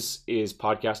job is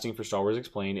podcasting for Star Wars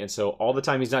Explained, and so all the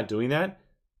time he's not doing that,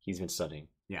 he's been studying.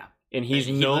 Yeah. And he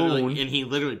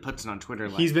literally puts it on Twitter.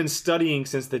 Like, he's been studying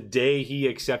since the day he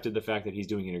accepted the fact that he's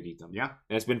doing Inner Geekdom. Yeah.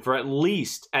 And it's been for at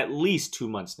least 2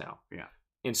 months now. Yeah.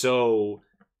 And so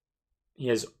he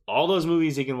has all those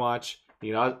movies he can watch.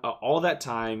 You know, all that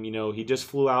time, you know, he just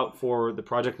flew out for the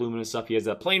Project Luminous stuff. He has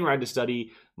that plane ride to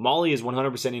study. Molly is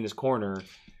 100% in his corner.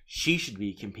 She should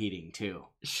be competing too.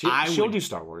 She'll do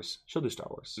Star Wars. She'll do Star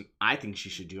Wars. I think she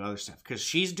should do other stuff because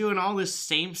she's doing all this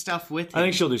same stuff with him. I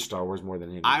think she'll do Star Wars more than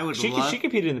anything. She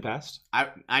competed in the past.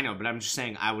 I know, but I'm just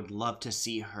saying I would love to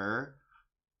see her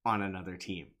on another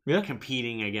team. Yeah.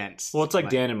 Competing against. Well, it's like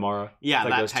Dan and Mara. Yeah,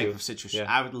 like that type of situation.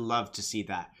 Yeah. I would love to see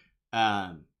that.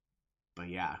 But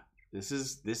yeah. This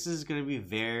is going to be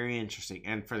very interesting,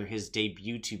 and for his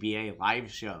debut to be a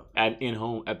live show at the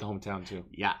hometown too.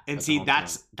 Yeah, and see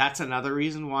that's another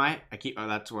reason why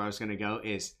that's where I was going to go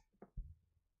is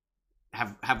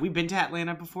have we been to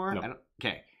Atlanta before? No.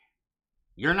 Okay,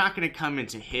 you're not going to come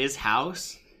into his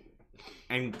house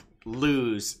and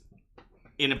lose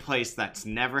in a place that's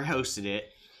never hosted it,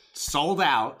 sold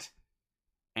out,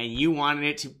 and you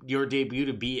wanted your debut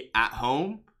to be at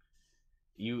home.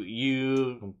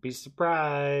 You don't be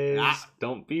surprised.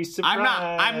 Don't be surprised.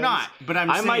 I'm not. But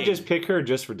I might just pick her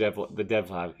just for the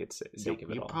devil advocate's sake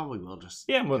of it all. You probably will just.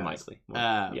 Yeah, more than likely.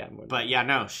 But yeah,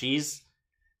 no, she's.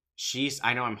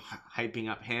 I know I'm hyping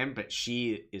up him, but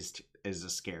she is a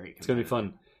scary. It's gonna be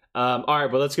fun. All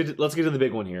right, but let's get to the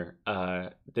big one here.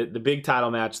 The big title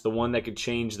match, the one that could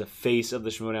change the face of the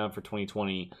Schmoedown for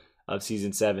 2020 of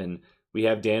season 7. We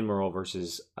have Dan Murrell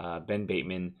versus Ben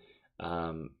Bateman.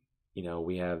 You know,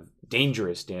 we have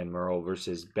dangerous Dan Murrell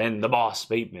versus Ben the Boss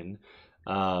Bateman.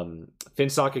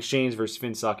 Finstock Exchange versus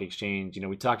Finstock Exchange. You know,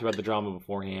 we talked about the drama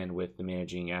beforehand with the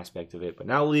managing aspect of it, but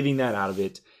now leaving that out of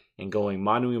it and going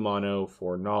mano a mano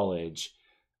for knowledge.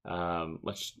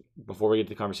 Before we get to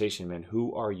the conversation, man,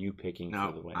 who are you picking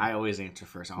for the win? I always answer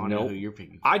first. I want to know who you're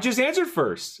picking for. I just answered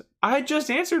first.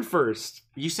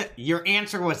 You said your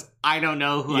answer was I don't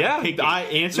know who I'm picking. I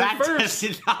answered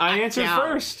first. I answered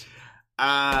first.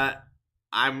 I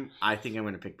think I'm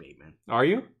going to pick Bateman. Are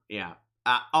you? Yeah.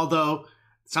 Although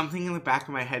something in the back of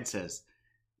my head says,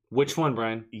 which one,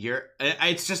 Brian?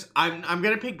 It's just I'm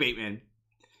going to pick Bateman,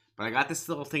 but I got this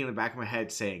little thing in the back of my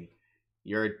head saying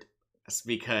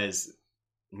because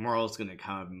Morrell's going to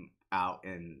come out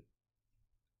and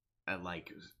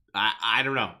like I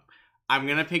don't know. I'm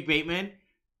going to pick Bateman,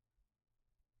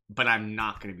 but I'm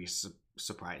not going to be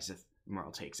surprised if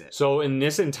Morrell takes it. So in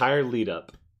this entire lead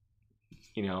up,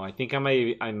 you know, I think I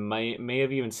may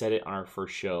have even said it on our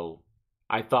first show.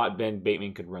 I thought Ben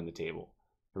Bateman could run the table.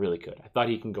 I really could. I thought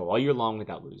he can go all year long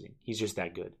without losing. He's just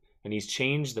that good. And he's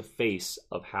changed the face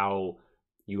of how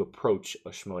you approach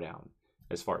a Schmoedown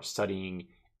as far as studying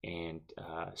and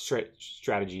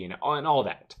strategy and all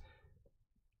that.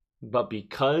 But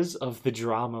because of the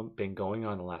drama been going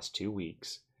on the last 2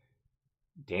 weeks,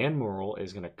 Dan Murrell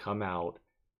is going to come out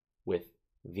with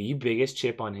the biggest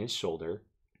chip on his shoulder,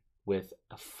 with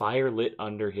a fire lit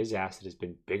under his ass that has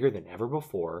been bigger than ever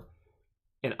before.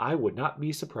 And I would not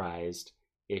be surprised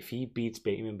if he beats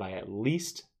Bateman by at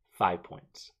least 5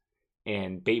 points.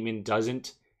 And Bateman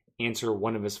doesn't answer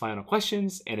one of his final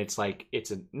questions, and it's like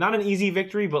not an easy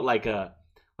victory, but I'm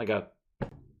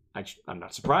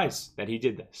not surprised that he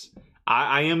did this.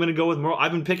 I am going to go with Murrell.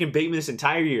 I've been picking Bateman this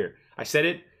entire year. I said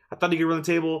it. I thought he could run the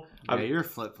table. Yeah, you're a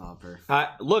flip-flopper.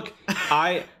 Look,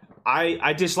 I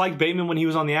disliked Bateman when he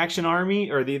was on the Action Army,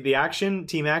 or the Action,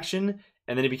 Team Action,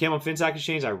 and then he became on Finstock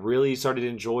Exchange. I really started to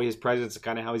enjoy his presence and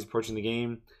kind of how he's approaching the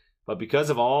game. But because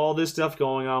of all this stuff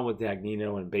going on with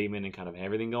Dagnino and Bateman and kind of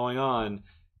everything going on,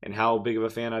 and how big of a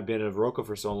fan I've been of Roca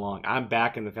for so long, I'm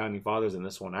backing the Founding Fathers in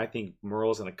this one. I think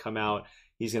Murrell's going to come out.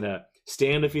 He's going to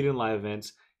stay undefeated in live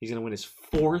events. He's going to win his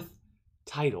fourth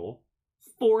title.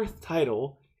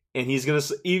 And he's going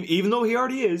to, even though he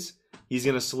already is, he's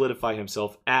going to solidify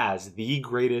himself as the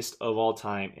greatest of all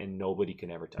time, and nobody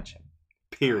can ever touch him.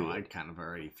 Period. I kind of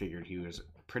already figured he was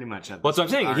pretty much at the That's what I'm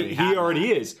saying. He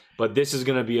already is. But this is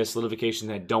going to be a solidification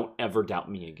that don't ever doubt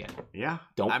me again. Yeah.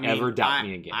 Don't ever doubt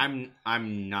me again.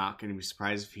 I'm not going to be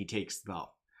surprised if he takes the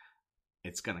belt.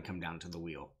 It's going to come down to the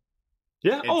wheel.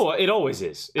 Yeah. It always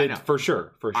is. For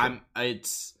sure.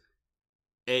 It's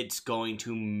going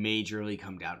to majorly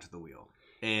come down to the wheel.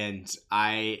 And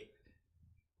I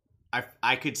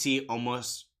could see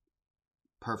almost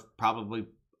probably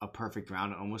a perfect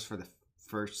round almost for the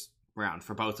first round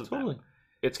for both of Totally. them.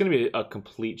 It's going to be a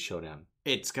complete showdown.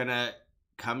 It's going to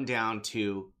come down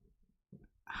to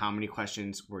how many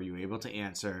questions were you able to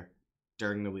answer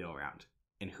during the wheel round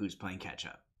and who's playing catch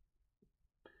up.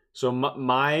 So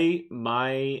my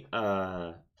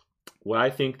what I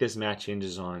think this match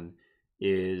hinges on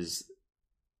is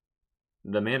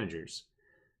the managers.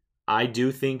 I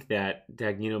do think that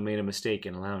Dagnino made a mistake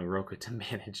in allowing Roca to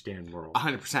manage Dan Murrell.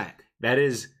 100%. That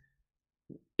is,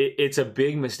 it's a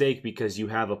big mistake because you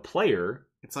have a player.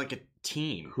 It's like a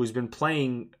team who's been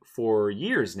playing for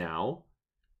years now,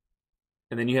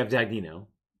 and then you have Dagnino,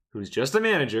 who's just a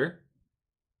manager,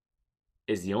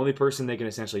 is the only person they can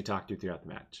essentially talk to throughout the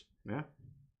match. Yeah.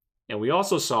 And we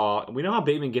also we know how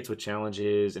Bateman gets with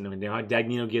challenges, and we know how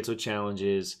Dagnino gets with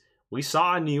challenges. We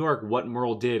saw in New York what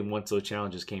Murrell did once those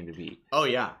challenges came to be. Oh,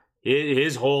 yeah.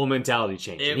 His whole mentality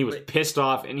changed. And he was pissed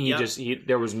off, and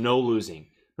there was no losing.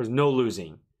 There was no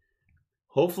losing.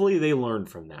 Hopefully they learned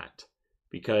from that.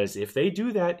 Because if they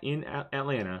do that in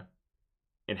Atlanta,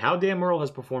 and how Dan Murrell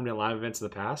has performed in live events in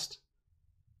the past,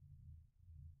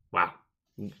 wow,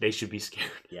 they should be scared.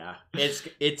 Yeah,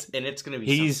 it's gonna be.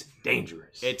 He's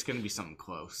dangerous. It's gonna be something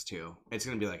close too. It's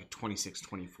gonna be like a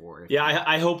 26-24. Yeah,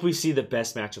 I hope we see the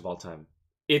best match of all time.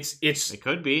 It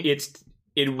could be.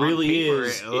 It really paper,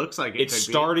 is. It looks like it's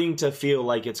starting to feel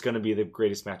like it's going to be the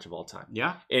greatest match of all time.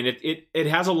 Yeah, and it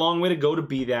has a long way to go to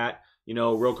be that. You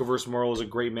know, Roca versus Murrell is a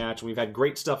great match, and we've had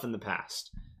great stuff in the past.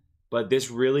 But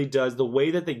this really does, the way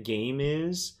that the game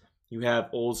is, you have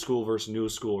old school versus new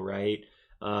school, right?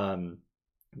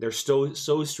 They're so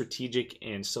strategic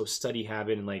and so study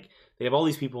habit, and like they have all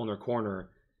these people in their corner.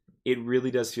 It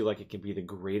really does feel like it can be the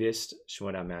greatest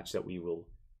showdown match that we will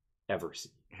ever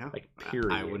see. Yeah, like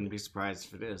period. I wouldn't be surprised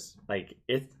if it is. Like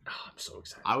it. Oh, I'm so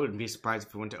excited. I wouldn't be surprised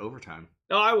if it went to overtime.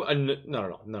 No, not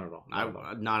at all.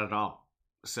 Not at all.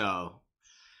 So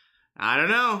I don't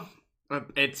know.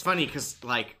 It's funny because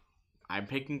like I'm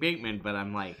picking Bateman, but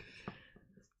I'm like,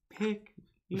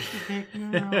 you should pick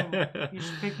Murrell. You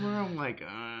should pick Murrell. I'm like,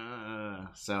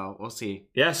 so we'll see.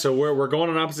 Yeah, so we're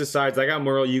going on opposite sides. I got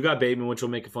Murrell, you got Bateman, which will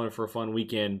make it fun for a fun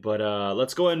weekend. But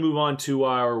let's go ahead and move on to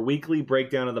our weekly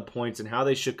breakdown of the points and how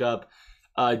they shook up.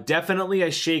 Definitely a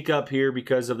shake up here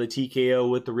because of the TKO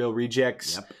with the Real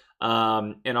Rejects. Yep.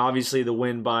 And obviously the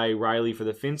win by Riley for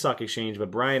the Finstock exchange.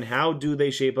 But Brian, how do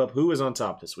they shape up? Who is on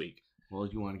top this week? Well,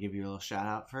 do you want to give your little shout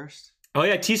out first? Oh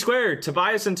yeah, T Squared,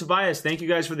 Tobias and Tobias. Thank you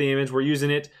guys for the image. We're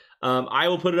using it. I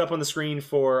will put it up on the screen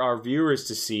for our viewers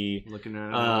to see. Looking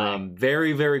at it.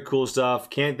 Very, very cool stuff.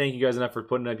 Can't thank you guys enough for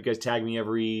putting it up. You guys tag me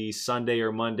every Sunday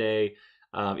or Monday.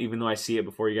 Even though I see it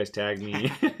before you guys tag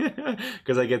me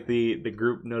because I get the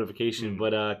group notification.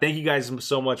 But thank you guys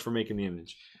so much for making the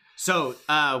image. So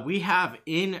we have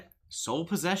in sole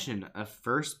possession of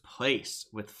first place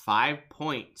with 5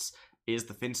 points is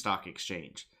the Finstock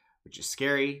exchange, which is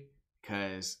scary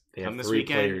because they have 3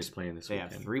 players playing this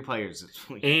weekend. They have 3 players this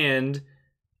weekend.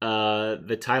 And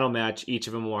the title match, each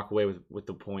of them will walk away with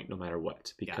the point no matter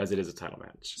what because it is a title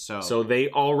match. So they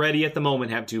already at the moment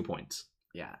have 2 points.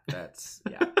 Yeah, that's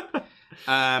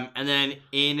and then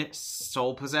in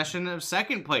sole possession of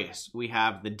second place, we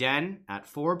have the Den at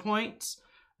 4 points.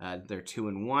 They're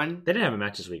 2-1. They didn't have a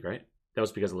match this week, right? That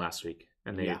was because of last week,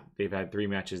 and they've had 3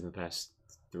 matches in the past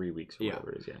 3 weeks or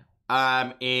whatever it is.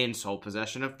 Yeah. In sole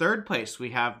possession of third place, we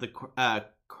have the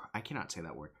I cannot say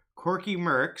that word. Corky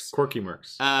Mercs.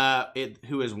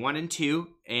 Who is 1-2,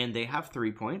 and they have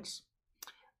 3 points.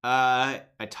 A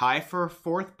tie for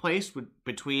fourth place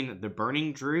between the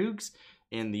Burning Droogs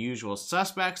and the Usual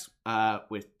Suspects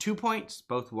with 2 points,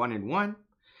 both 1-1.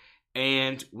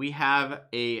 And we have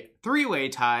a 3-way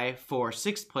tie for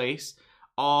sixth place,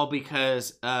 all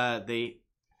because they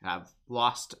have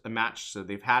lost a match. So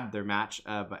they've had their match,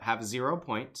 but have 0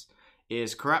 points.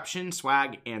 Is Corruption,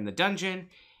 Swag, and the Dungeon.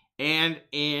 And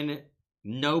in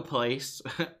no place.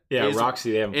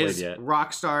 Roxy, they haven't played yet.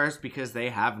 Rockstars, because they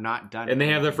have not done. And they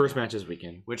have their first match this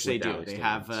weekend. Which they do. They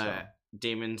have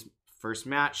Damon's first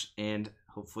match, and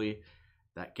hopefully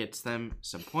that gets them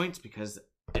some points because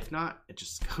if not, it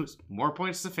just goes more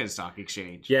points to Finstock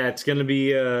Exchange. Yeah, it's going to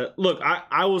be... look,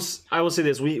 I will say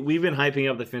this. We've been hyping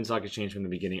up the Finstock Exchange from the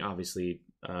beginning. Obviously,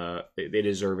 they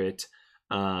deserve it.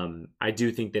 I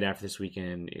do think that after this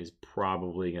weekend is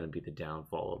probably going to be the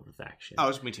downfall of the faction. Oh,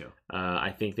 it's me too. I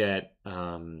think that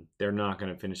they're not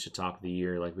going to finish the top of the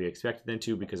year like we expected them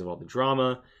to because of all the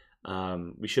drama.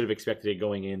 We should have expected it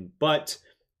going in, but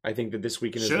I think that this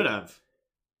weekend should have.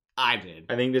 I did.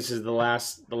 I think this is the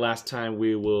last time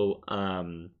we will. I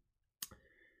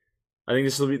think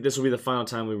this will be the final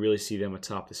time we really see them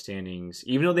atop the standings.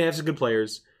 Even though they have some good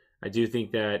players, I do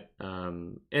think that,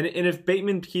 and if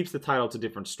Bateman keeps the title, it's a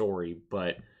different story.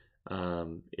 But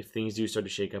if things do start to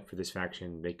shake up for this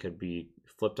faction, they could be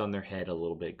flipped on their head a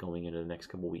little bit going into the next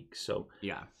couple weeks. So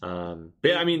yeah, but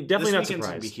yeah, I mean, definitely not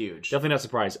surprised. Be huge. Definitely not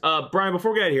surprised. Brian,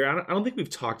 before we get out of here, I don't think we've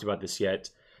talked about this yet.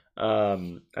 I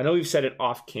know we've said it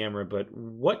off camera, but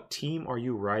what team are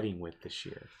you riding with this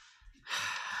year?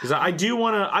 Because I do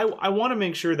want to, I want to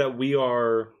make sure that we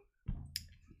are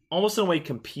almost in a way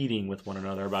competing with one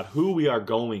another about who we are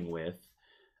going with.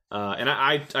 And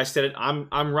I said it.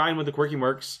 I'm riding with the Quirky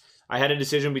Mercs. I had a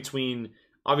decision between,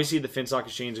 obviously the Finstock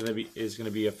Exchange is going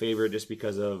to be a favorite just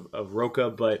because of Roka,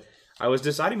 but I was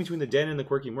deciding between the Den and the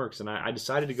Quirky Mercs, and I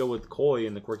decided to go with Koi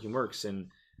and the Quirky Mercs, and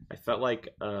I felt like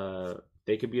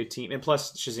they could be a team. And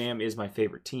plus, Shazam is my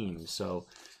favorite team, so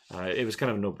it was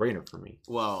kind of a no-brainer for me.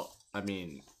 Well, I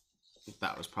mean,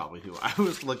 that was probably who I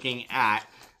was looking at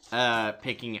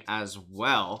picking as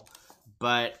well,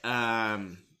 but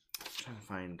I'm trying to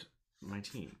find my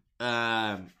team.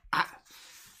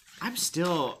 I'm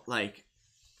still like,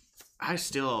 I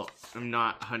still am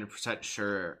not 100%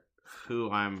 sure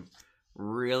who I'm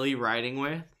really riding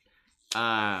with.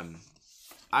 I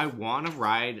want to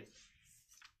ride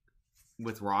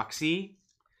with Roxy.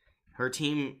 Her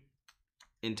team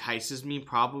entices me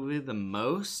probably the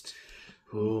most.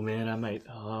 Oh man, I might.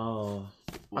 Oh,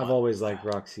 what? I've always liked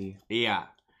Roxy. Yeah,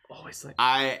 always liked.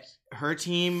 Her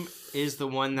team is the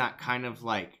one that kind of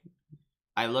like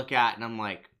I look at and I'm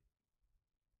like,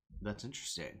 that's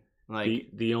interesting. Like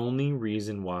the only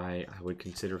reason why I would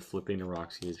consider flipping to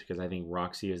Roxy is because I think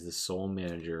Roxy is the sole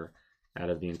manager out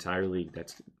of the entire league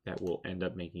that will end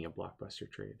up making a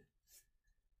blockbuster trade.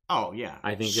 Oh yeah,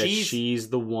 I think that she's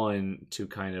the one to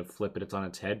kind of flip it on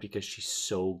its head because she's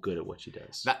so good at what she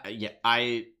does.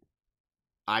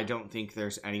 I don't think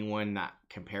there's anyone that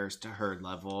compares to her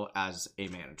level as a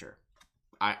manager.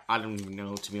 I don't even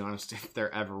know, to be honest, if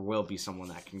there ever will be someone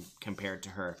that can compare to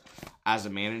her as a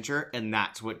manager, and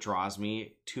that's what draws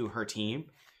me to her team.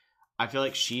 I feel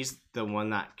like she's the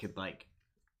one that could like,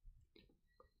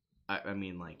 I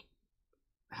mean, like,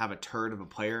 have a turd of a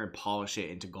player and polish it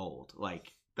into gold,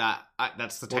 like.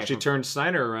 That's the type. Well, she turned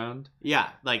Snyder around. Yeah,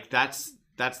 like that's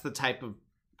the type of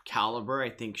caliber I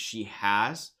think she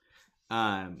has.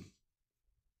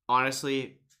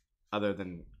 Honestly, other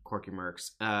than Quirky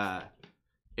Mercs,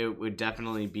 it would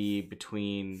definitely be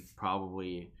between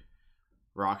probably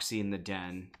Roxy and the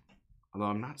Den. Although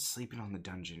I'm not sleeping on the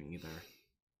dungeon either.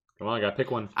 Come on, I gotta pick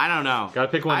one. I don't know.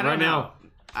 Gotta pick one right now.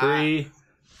 3,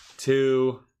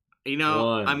 2,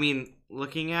 1. I mean,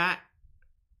 looking at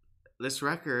these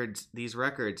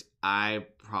records, I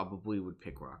probably would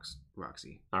pick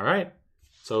Roxy. All right.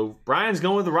 So Brian's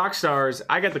going with the rock stars.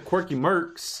 I got the Quirky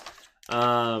Mercs.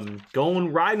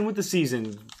 Riding with the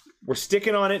season. We're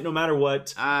sticking on it no matter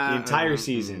what. The entire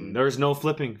season. There's no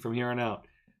flipping from here on out.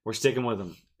 We're sticking with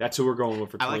them. That's who we're going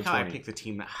with for 2020. I like how I picked the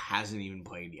team that hasn't even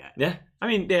played yet. Yeah. I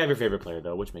mean, they have your favorite player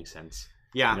though, which makes sense.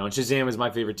 Yeah. You know, and Shazam is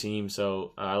my favorite team,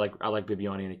 so I like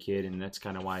Bibiani and the kid, and that's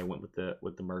kind of why I went with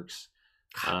the Mercs.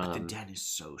 But the Den is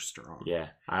so strong. Yeah,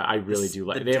 I really do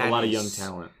like. They have a lot of young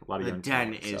talent. The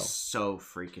Den is so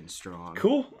freaking strong.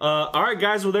 Cool. All right,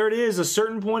 guys. Well, there it is. A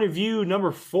certain point of view,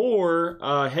 number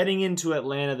 4, heading into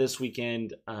Atlanta this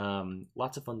weekend.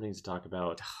 Lots of fun things to talk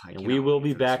about, and we will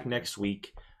be back next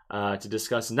week to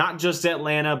discuss not just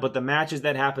Atlanta, but the matches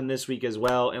that happened this week as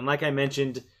well. And like I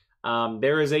mentioned,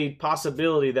 there is a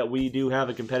possibility that we do have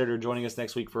a competitor joining us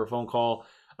next week for a phone call.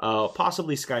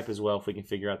 Possibly Skype as well if we can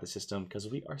figure out the system because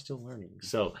we are still learning.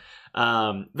 So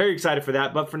very excited for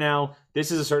that. But for now,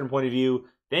 this is a certain point of view.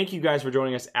 Thank you guys for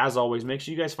joining us as always. Make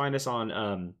sure you guys find us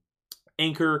on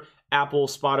Anchor, Apple,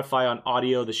 Spotify on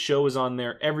audio. The show is on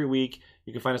there every week.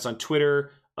 You can find us on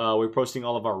Twitter. We're posting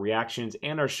all of our reactions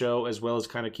and our show as well as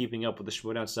kind of keeping up with the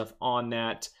Schmodown stuff on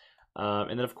that.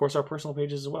 And then, of course, our personal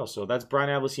pages as well. So that's Brian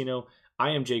Avlicino.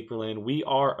 I am Jake Berlin. We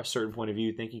are A Certain Point of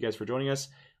View. Thank you guys for joining us.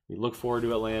 We look forward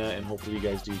to Atlanta, and hopefully you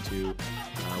guys do too.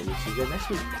 We'll see you guys next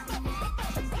week.